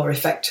more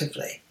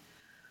effectively.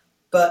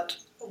 But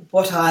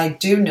what I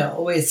do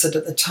know is that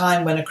at the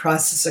time when a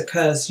crisis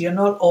occurs, you're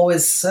not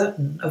always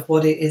certain of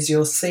what it is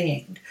you're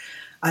seeing,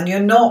 and you're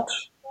not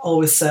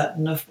always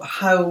certain of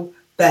how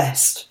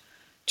best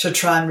to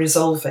try and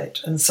resolve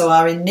it. And so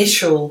our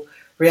initial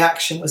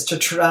reaction was to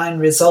try and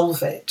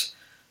resolve it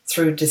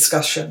through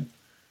discussion,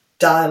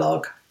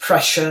 dialogue,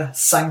 pressure,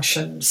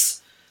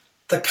 sanctions,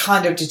 the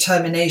kind of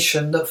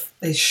determination that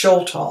is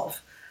short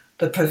of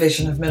the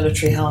provision of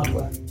military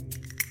hardware.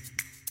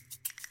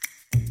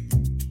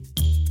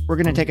 We're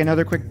going to take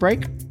another quick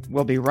break.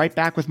 We'll be right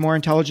back with more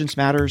Intelligence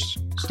Matters.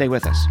 Stay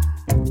with us.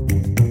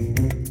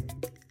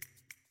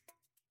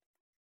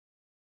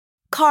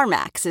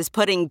 CarMax is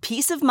putting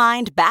peace of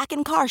mind back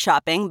in car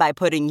shopping by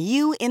putting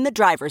you in the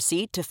driver's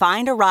seat to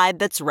find a ride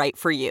that's right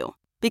for you.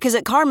 Because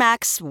at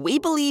CarMax, we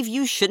believe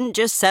you shouldn't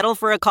just settle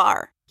for a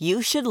car.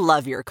 You should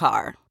love your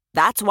car.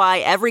 That's why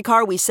every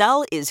car we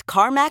sell is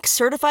CarMax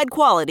certified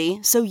quality,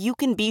 so you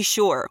can be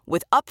sure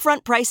with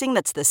upfront pricing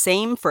that's the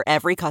same for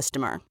every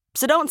customer.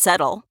 So don't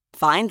settle.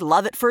 Find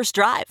love at first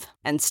drive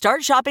and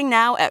start shopping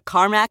now at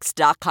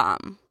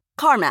CarMax.com.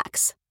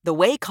 CarMax, the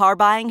way car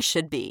buying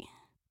should be.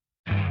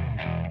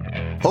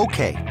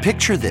 Okay,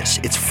 picture this.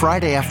 It's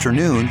Friday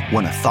afternoon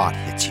when a thought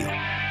hits you.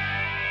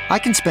 I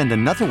can spend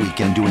another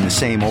weekend doing the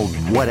same old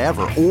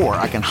whatever, or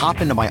I can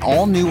hop into my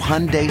all-new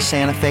Hyundai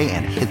Santa Fe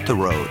and hit the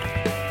road.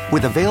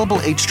 With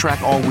available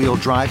H-Track all-wheel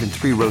drive and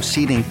 3-row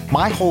seating,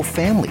 my whole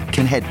family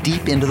can head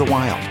deep into the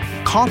wild.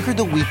 Conquer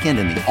the weekend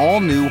in the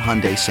all-new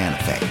Hyundai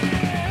Santa Fe.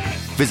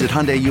 Visit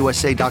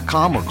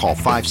HyundaiUSA.com or call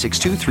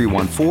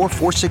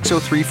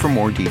 562-314-4603 for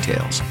more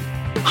details.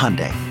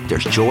 Hyundai,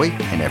 there's joy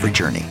in every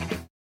journey.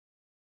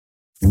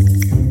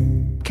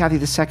 Kathy,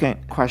 the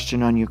second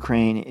question on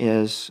Ukraine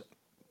is,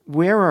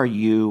 where are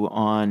you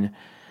on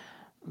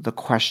the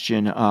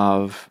question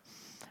of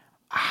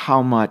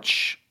how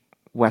much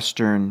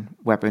Western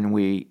weapon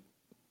we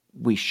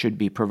should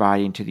be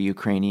providing to the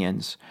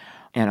Ukrainians,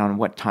 and on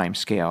what time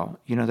scale?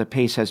 You know, the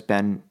pace has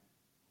been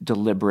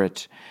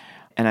deliberate,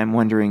 and I'm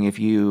wondering if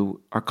you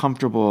are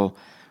comfortable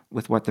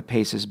with what the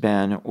pace has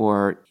been,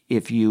 or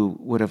if you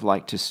would have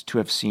liked to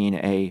have seen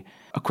a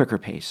quicker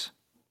pace.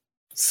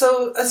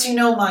 So, as you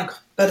know, Mike,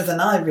 better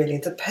than I really,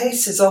 the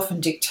pace is often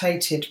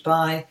dictated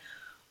by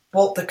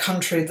what the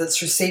country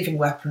that's receiving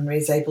weaponry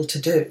is able to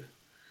do.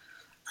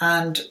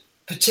 And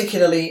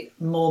particularly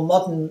more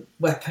modern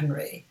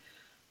weaponry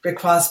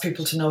requires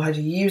people to know how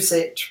to use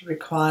it,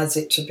 requires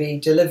it to be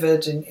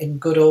delivered in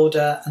good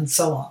order, and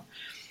so on.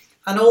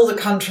 And all the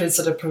countries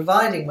that are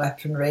providing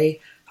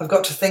weaponry have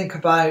got to think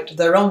about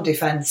their own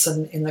defence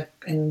and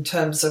in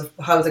terms of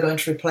how they're going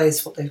to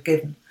replace what they've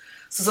given.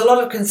 So there's a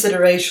lot of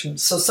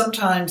considerations. So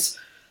sometimes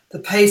the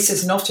pace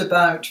is not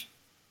about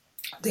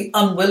the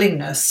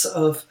unwillingness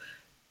of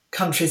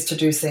countries to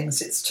do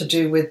things. It's to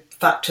do with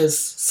factors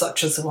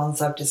such as the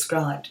ones I've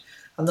described,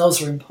 and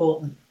those are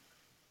important.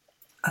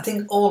 I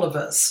think all of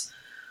us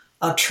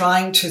are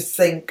trying to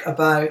think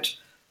about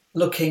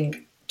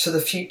looking to the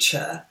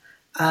future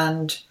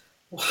and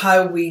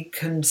how we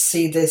can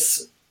see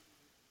this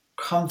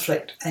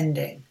conflict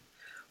ending,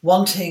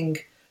 wanting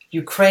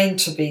Ukraine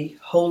to be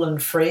whole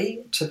and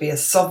free, to be a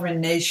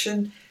sovereign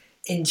nation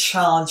in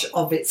charge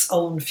of its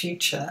own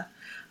future,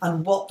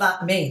 and what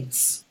that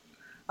means.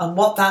 And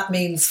what that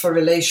means for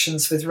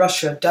relations with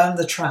Russia down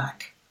the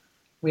track.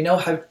 We know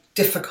how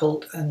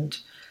difficult and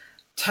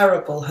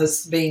terrible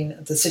has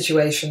been the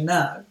situation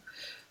now,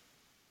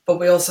 but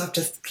we also have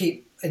to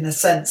keep, in a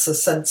sense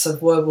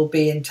of where we'll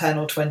be in 10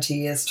 or 20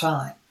 years'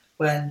 time,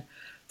 when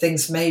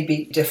things may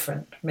be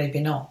different, maybe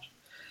not.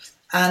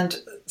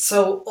 And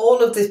so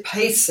all of the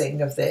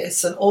pacing of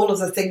this and all of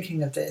the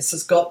thinking of this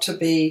has got to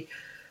be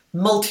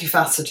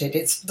multifaceted.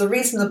 It's the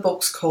reason the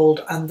book's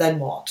called And Then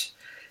What?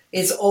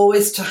 Is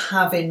always to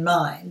have in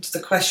mind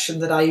the question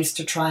that I used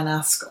to try and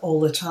ask all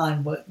the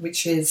time,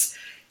 which is,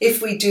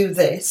 if we do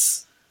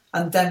this,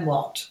 and then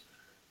what?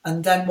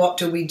 And then what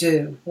do we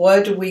do?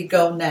 Where do we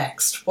go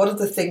next? What are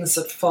the things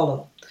that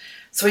follow?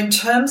 So in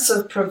terms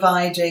of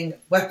providing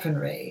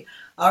weaponry,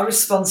 our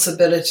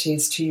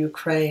responsibilities to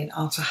Ukraine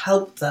are to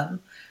help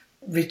them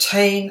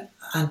retain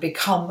and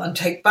become and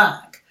take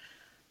back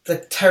the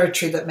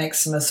territory that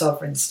makes them a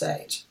sovereign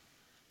state.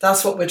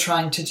 That's what we're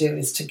trying to do,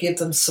 is to give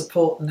them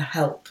support and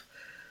help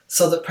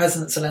so that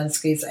President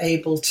Zelensky is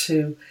able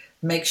to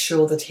make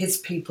sure that his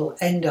people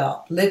end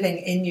up living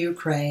in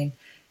Ukraine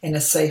in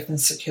a safe and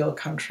secure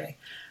country.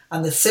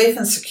 And the safe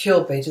and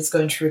secure bit is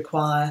going to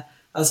require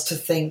us to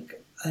think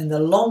in the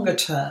longer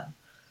term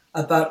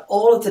about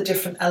all of the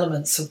different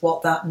elements of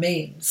what that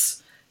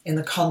means in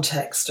the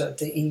context of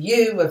the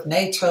EU, of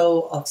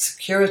NATO, of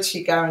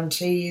security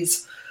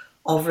guarantees,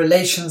 of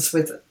relations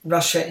with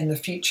Russia in the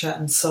future,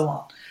 and so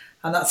on.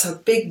 And that's a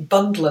big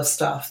bundle of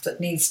stuff that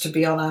needs to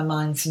be on our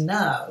minds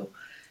now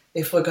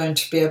if we're going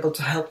to be able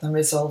to help them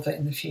resolve it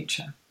in the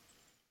future.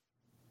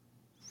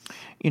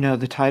 You know,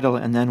 the title,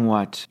 And Then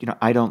What?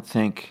 I don't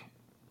think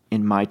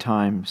in my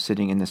time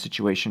sitting in the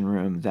Situation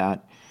Room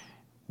that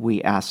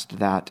we asked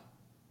that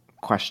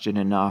question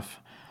enough.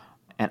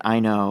 And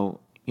I know,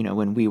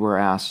 when we were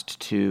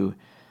asked to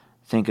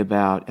think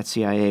about, at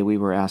CIA, we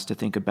were asked to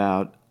think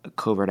about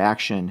covert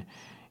action,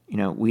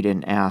 we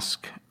didn't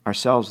ask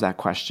ourselves that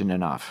question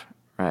enough,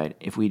 right?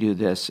 If we do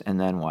this, and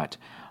then what?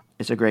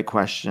 It's a great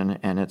question,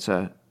 and it's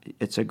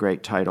a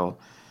great title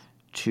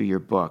to your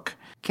book.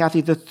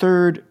 Kathy, the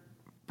third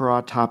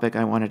broad topic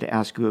I wanted to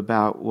ask you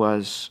about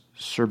was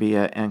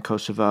Serbia and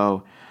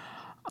Kosovo,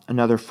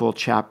 another full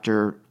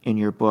chapter in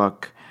your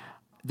book.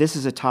 This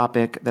is a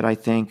topic that I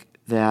think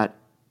that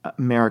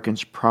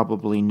Americans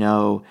probably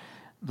know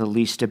the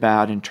least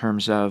about in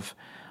terms of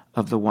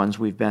the ones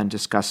we've been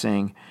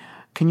discussing.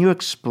 Can you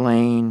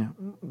explain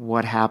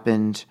what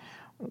happened,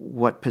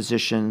 what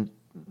position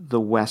the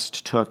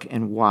West took,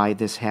 and why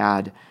this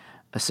had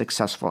a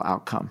successful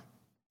outcome?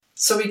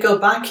 So we go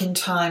back in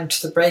time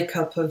to the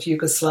breakup of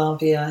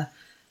Yugoslavia,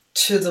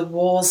 to the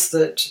wars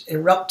that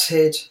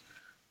erupted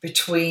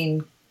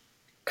between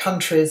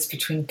countries,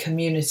 between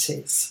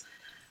communities.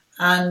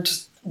 And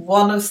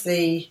one of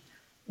the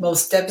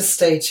most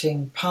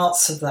devastating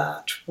parts of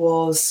that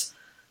was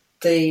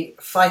the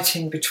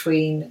fighting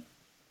between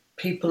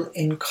people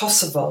in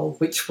Kosovo,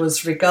 which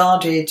was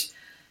regarded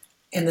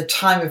in the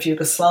time of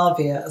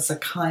Yugoslavia as a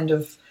kind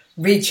of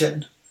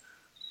region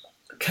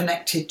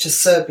connected to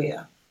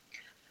Serbia.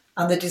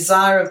 And the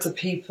desire of the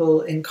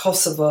people in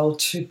Kosovo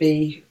to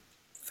be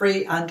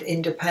free and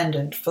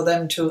independent, for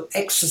them to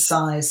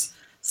exercise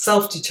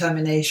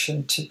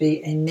self-determination, to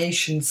be a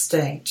nation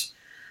state,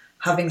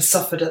 having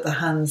suffered at the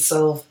hands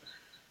of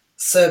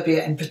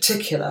Serbia in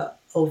particular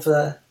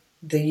over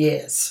the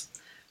years.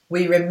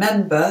 We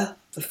remember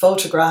the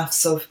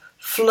photographs of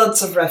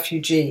floods of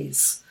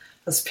refugees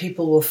as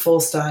people were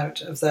forced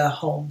out of their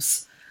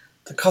homes.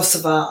 The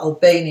Kosovar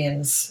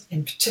Albanians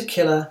in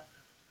particular,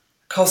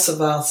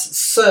 Kosovar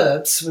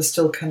Serbs were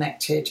still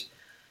connected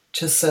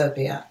to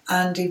Serbia,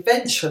 and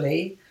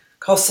eventually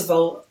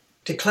Kosovo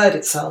declared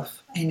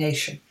itself a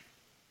nation.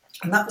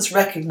 And that was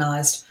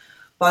recognised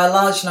by a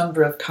large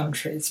number of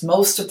countries,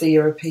 most of the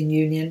European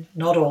Union,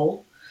 not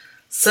all,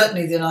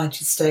 certainly the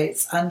United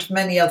States, and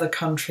many other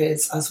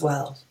countries as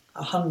well,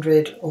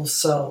 100 or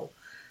so,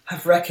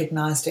 have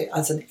recognised it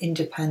as an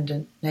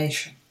independent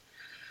nation.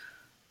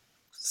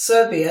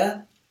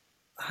 Serbia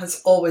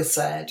has always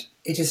said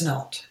it is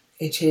not.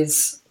 It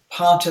is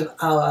part of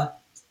our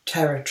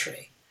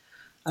territory,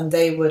 and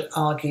they would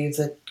argue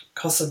that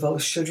Kosovo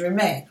should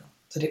remain,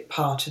 that it's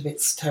part of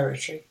its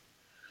territory,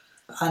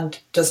 and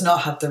does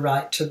not have the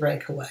right to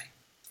break away.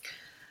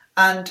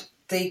 And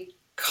the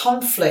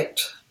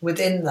conflict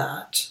within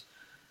that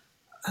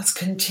has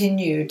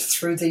continued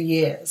through the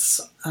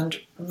years and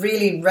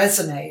really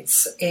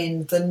resonates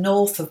in the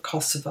north of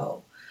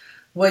Kosovo,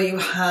 where you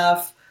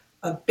have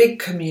a big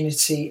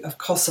community of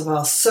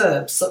Kosovar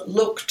Serbs that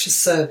look to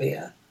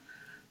Serbia,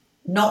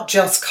 not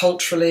just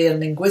culturally and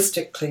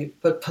linguistically,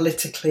 but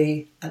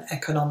politically and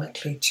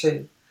economically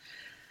too.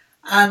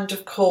 And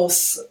of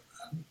course,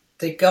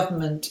 the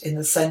government in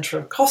the centre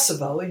of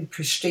Kosovo, in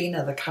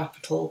Pristina, the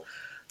capital,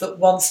 that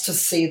wants to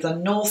see the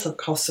north of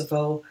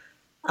Kosovo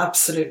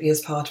absolutely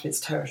as part of its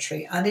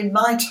territory. And in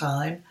my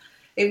time,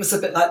 it was a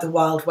bit like the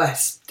Wild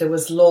West. There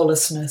was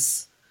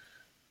lawlessness,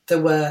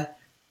 there were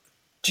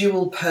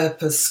dual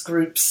purpose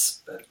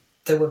groups,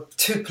 there were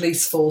two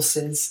police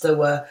forces, there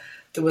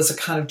was a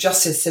kind of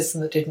justice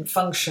system that didn't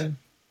function.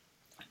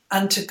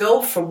 And to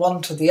go from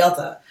one to the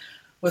other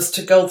was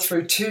to go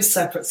through two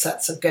separate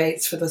sets of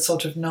gates with a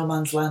sort of no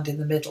man's land in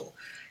the middle.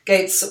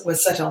 Gates that were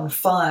set on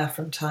fire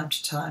from time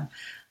to time.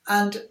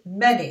 And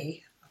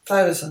many,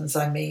 thousands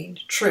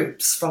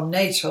troops from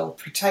NATO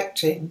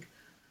protecting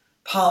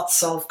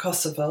parts of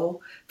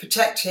Kosovo,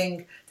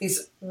 protecting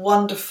these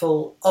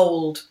wonderful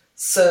old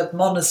Serb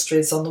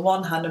monasteries on the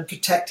one hand and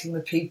protecting the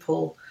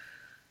people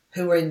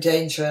who were in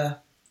danger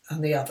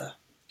on the other.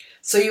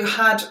 So you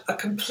had a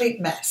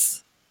complete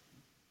mess,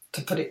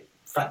 to put it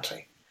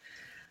frankly.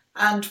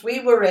 And we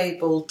were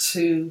able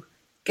to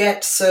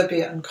get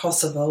Serbia and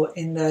Kosovo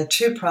in their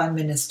two prime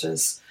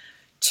ministers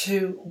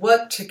to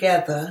work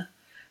together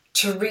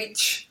to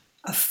reach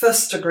a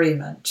first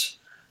agreement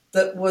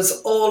that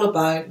was all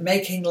about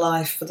making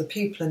life for the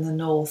people in the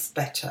north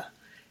better.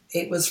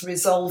 It was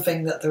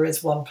resolving that there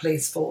is one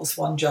police force,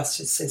 one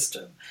justice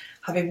system,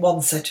 having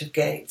one set of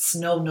gates,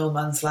 no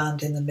man's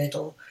land in the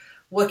middle,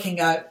 working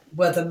out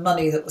where the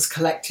money that was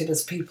collected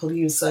as people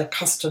use their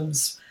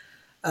customs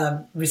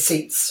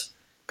receipts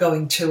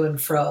going to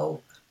and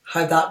fro,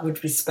 how that would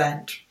be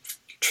spent,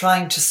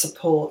 trying to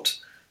support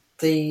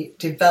the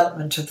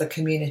development of the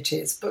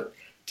communities, but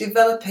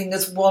developing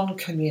as one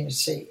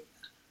community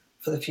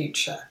for the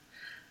future.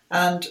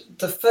 And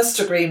the first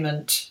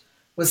agreement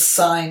was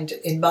signed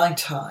in my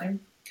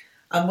time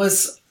and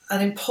was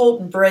an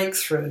important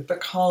breakthrough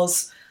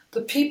because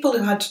the people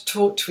who had to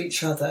talk to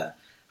each other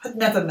had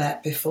never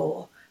met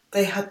before.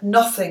 They had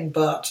nothing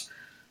but,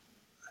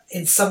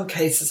 in some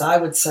cases, I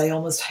would say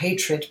almost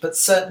hatred, but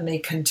certainly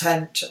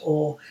contempt,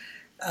 or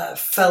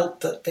felt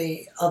that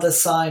the other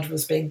side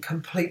was being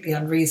completely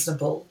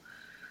unreasonable.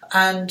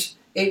 And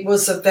it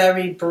was a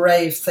very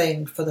brave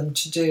thing for them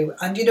to do.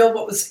 And you know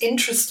what was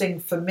interesting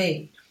for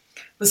me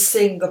was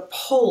seeing the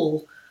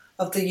pull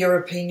of the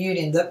European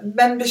Union, that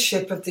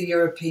membership of the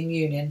European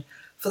Union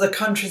for the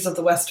countries of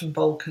the Western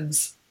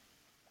Balkans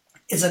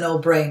is a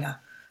no-brainer.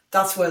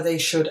 That's where they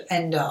should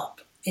end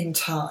up in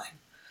time,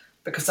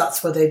 because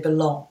that's where they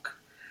belong.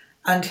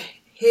 And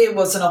here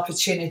was an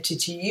opportunity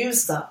to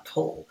use that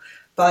pull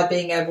by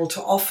being able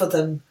to offer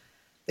them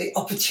the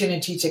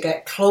opportunity to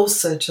get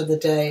closer to the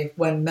day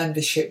when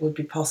membership would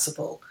be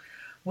possible,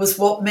 was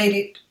what made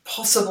it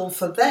possible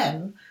for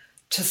them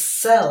to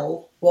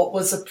sell what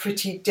was a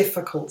pretty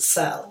difficult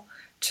sell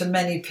to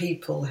many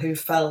people who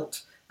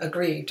felt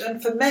aggrieved,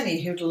 and for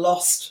many who'd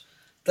lost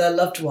their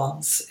loved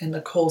ones in the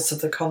course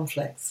of the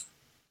conflicts.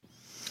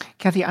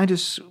 Kathy,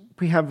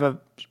 we have a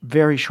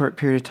very short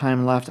period of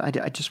time left.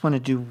 I just want to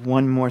do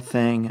one more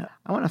thing.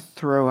 I want to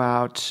throw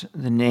out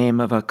the name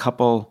of a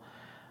couple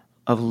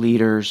of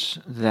leaders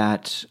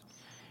that,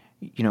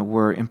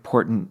 were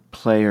important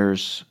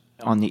players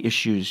on the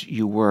issues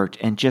you worked,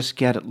 and just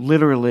get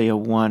literally a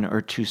 1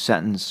 or 2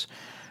 sentence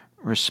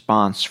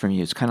response from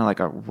you. It's kind of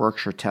like a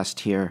Rorschach test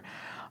here.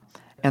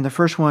 And the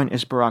first one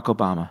is Barack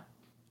Obama. A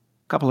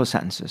couple of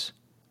sentences.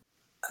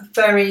 A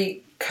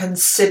very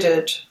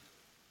considered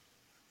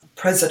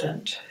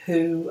president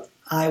who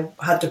I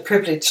had the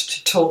privilege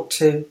to talk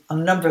to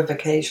on a number of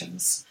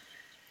occasions.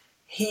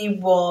 He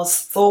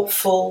was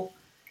thoughtful,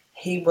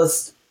 he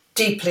was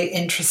deeply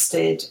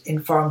interested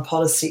in foreign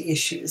policy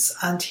issues,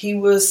 and he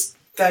was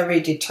very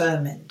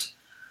determined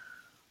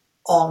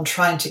on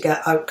trying to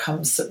get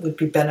outcomes that would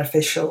be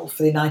beneficial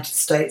for the United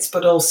States,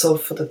 but also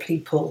for the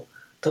people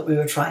that we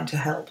were trying to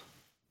help.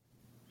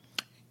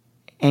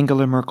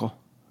 Angela Merkel.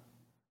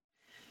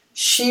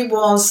 She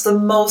was the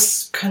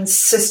most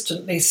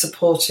consistently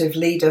supportive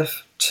leader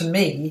to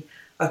me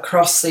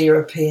across the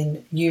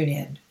European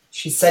Union.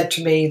 She said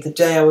to me the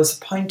day I was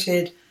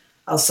appointed,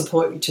 I'll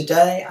support you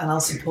today and I'll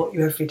support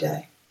you every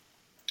day.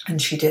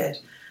 And she did.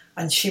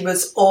 And she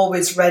was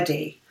always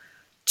ready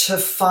to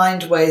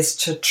find ways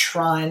to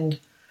try and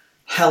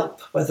help,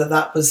 whether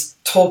that was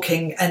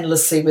talking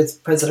endlessly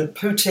with President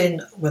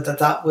Putin, whether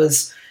that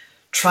was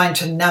trying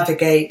to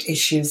navigate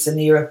issues in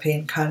the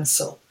European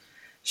Council.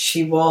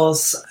 She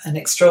was an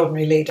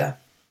extraordinary leader.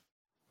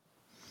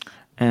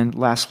 And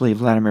lastly,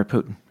 Vladimir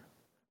Putin.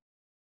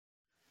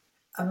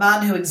 A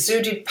man who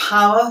exuded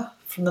power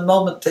from the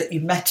moment that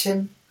you met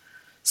him,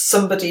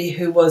 somebody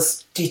who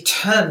was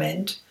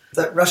determined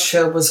that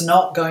Russia was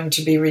not going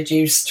to be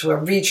reduced to a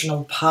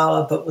regional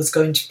power, but was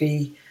going to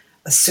be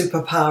a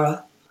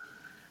superpower,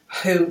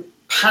 who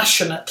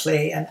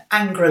passionately and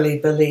angrily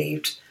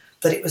believed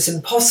that it was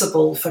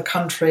impossible for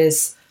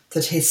countries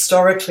that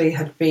historically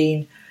had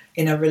been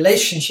in a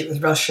relationship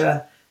with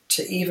Russia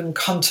to even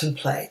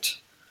contemplate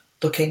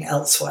looking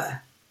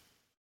elsewhere.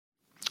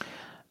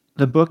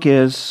 The book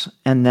is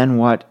And Then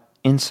What?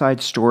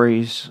 Inside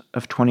Stories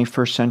of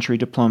 21st Century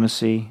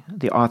Diplomacy.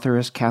 The author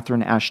is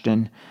Catherine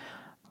Ashton.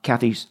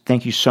 Kathy,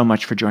 thank you so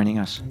much for joining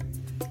us.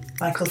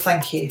 Michael,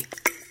 thank you.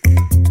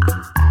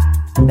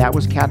 That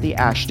was Kathy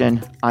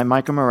Ashton. I'm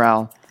Michael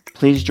Morell.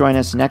 Please join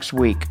us next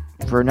week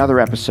for another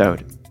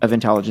episode of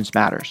Intelligence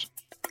Matters.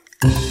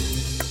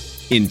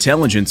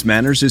 Intelligence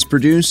Matters is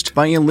produced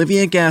by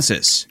Olivia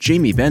Gassis,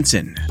 Jamie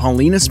Benson,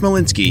 Paulina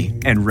Smolinski,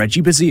 and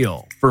Reggie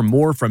Bazile. For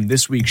more from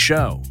this week's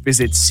show,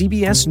 visit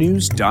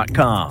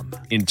cbsnews.com.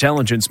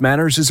 Intelligence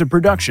Matters is a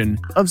production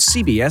of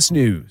CBS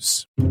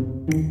News.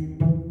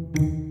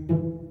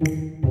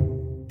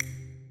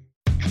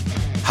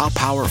 How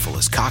powerful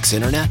is Cox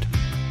Internet?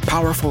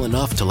 Powerful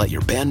enough to let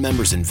your band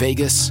members in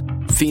Vegas,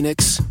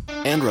 Phoenix,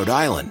 and Rhode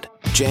Island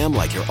jam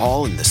like you're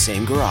all in the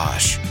same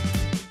garage.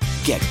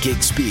 Get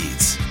gig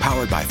speeds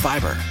powered by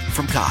fiber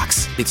from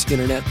Cox. It's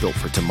internet built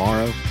for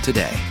tomorrow,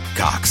 today.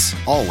 Cox,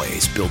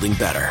 always building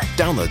better.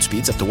 Download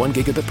speeds up to 1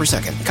 gigabit per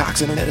second.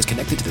 Cox Internet is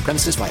connected to the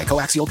premises via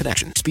coaxial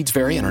connection. Speeds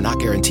vary and are not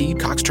guaranteed.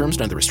 Cox terms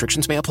and other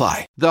restrictions may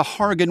apply. The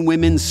Hargan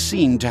women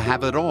seemed to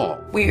have it all.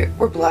 We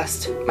were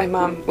blessed. My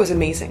mom was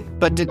amazing.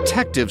 But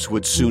detectives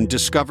would soon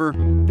discover...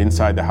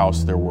 Inside the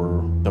house, there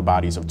were the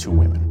bodies of 2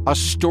 women. A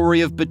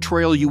story of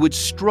betrayal you would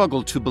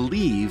struggle to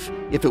believe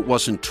if it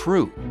wasn't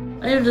true.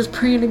 I am just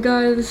praying to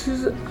God, this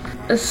is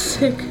a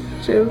sick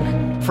joke.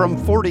 From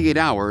 48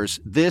 Hours,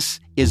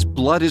 this is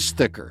Blood is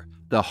Thicker,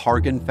 The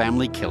Hargan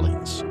Family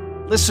Killings.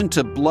 Listen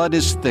to Blood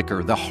is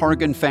Thicker, The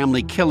Hargan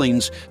Family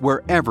Killings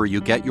wherever you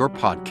get your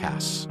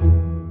podcasts.